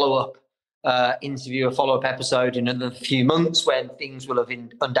follow-up interview, a follow-up episode in another few months when things will have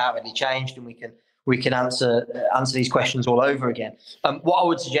undoubtedly changed and we can answer these questions all over again. What I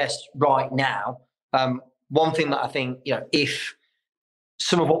would suggest right now, one thing that I think, if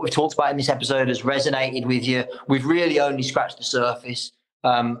some of what we've talked about in this episode has resonated with you, we've really only scratched the surface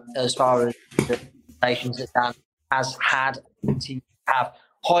as far as the presentations that Dan has had and continue to have.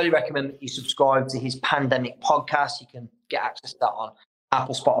 Highly recommend that you subscribe to his Pandemic podcast. You can get access to that on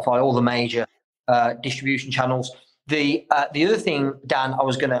Apple, Spotify, all the major distribution channels. The other thing, Dan, I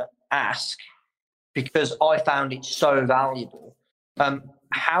was going to ask, because I found it so valuable,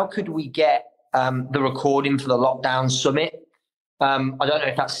 how could we get the recording for the Lockdown Summit? I don't know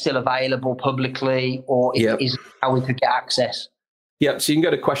if that's still available publicly or if it is how we could get access. Yeah, so you can go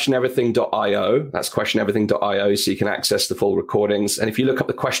to questioneverything.io. That's questioneverything.io, so you can access the full recordings. And if you look up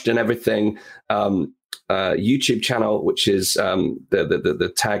the Question Everything YouTube channel, which is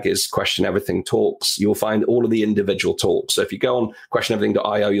the tag is Question Everything Talks, you'll find all of the individual talks. So if you go on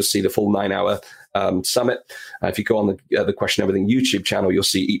questioneverything.io, you'll see the full 9-hour summit. If you go on the Question Everything YouTube channel, you'll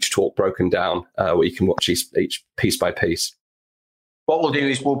see each talk broken down, where you can watch each piece by piece. What we'll do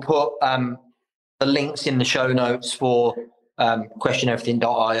is we'll put the links in the show notes for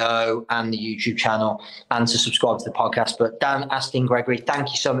questioneverything.io and the YouTube channel, and to subscribe to the podcast. But Dan, Aston, Gregory, thank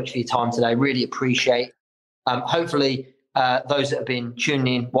you so much for your time today. Really appreciate it. Hopefully those that have been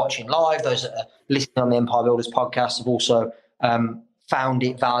tuning in, watching live, those that are listening on the Empire Builders podcast have also found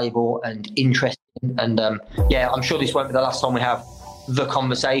it valuable and interesting. And I'm sure this won't be the last time we have the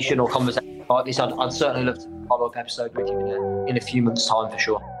conversation like this. I'd certainly love to follow up episode with you in a few months' time for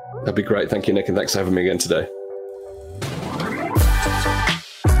sure. That'd be great. Thank you, Nick, and thanks for having me again today.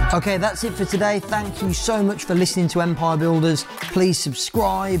 Okay, that's it for today. Thank you so much for listening to Empire Builders. Please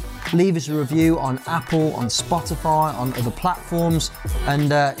subscribe, leave us a review on Apple, on Spotify, on other platforms,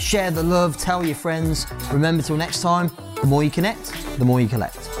 and share the love, tell your friends. Remember, till next time, the more you connect, the more you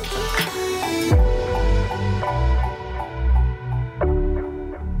collect.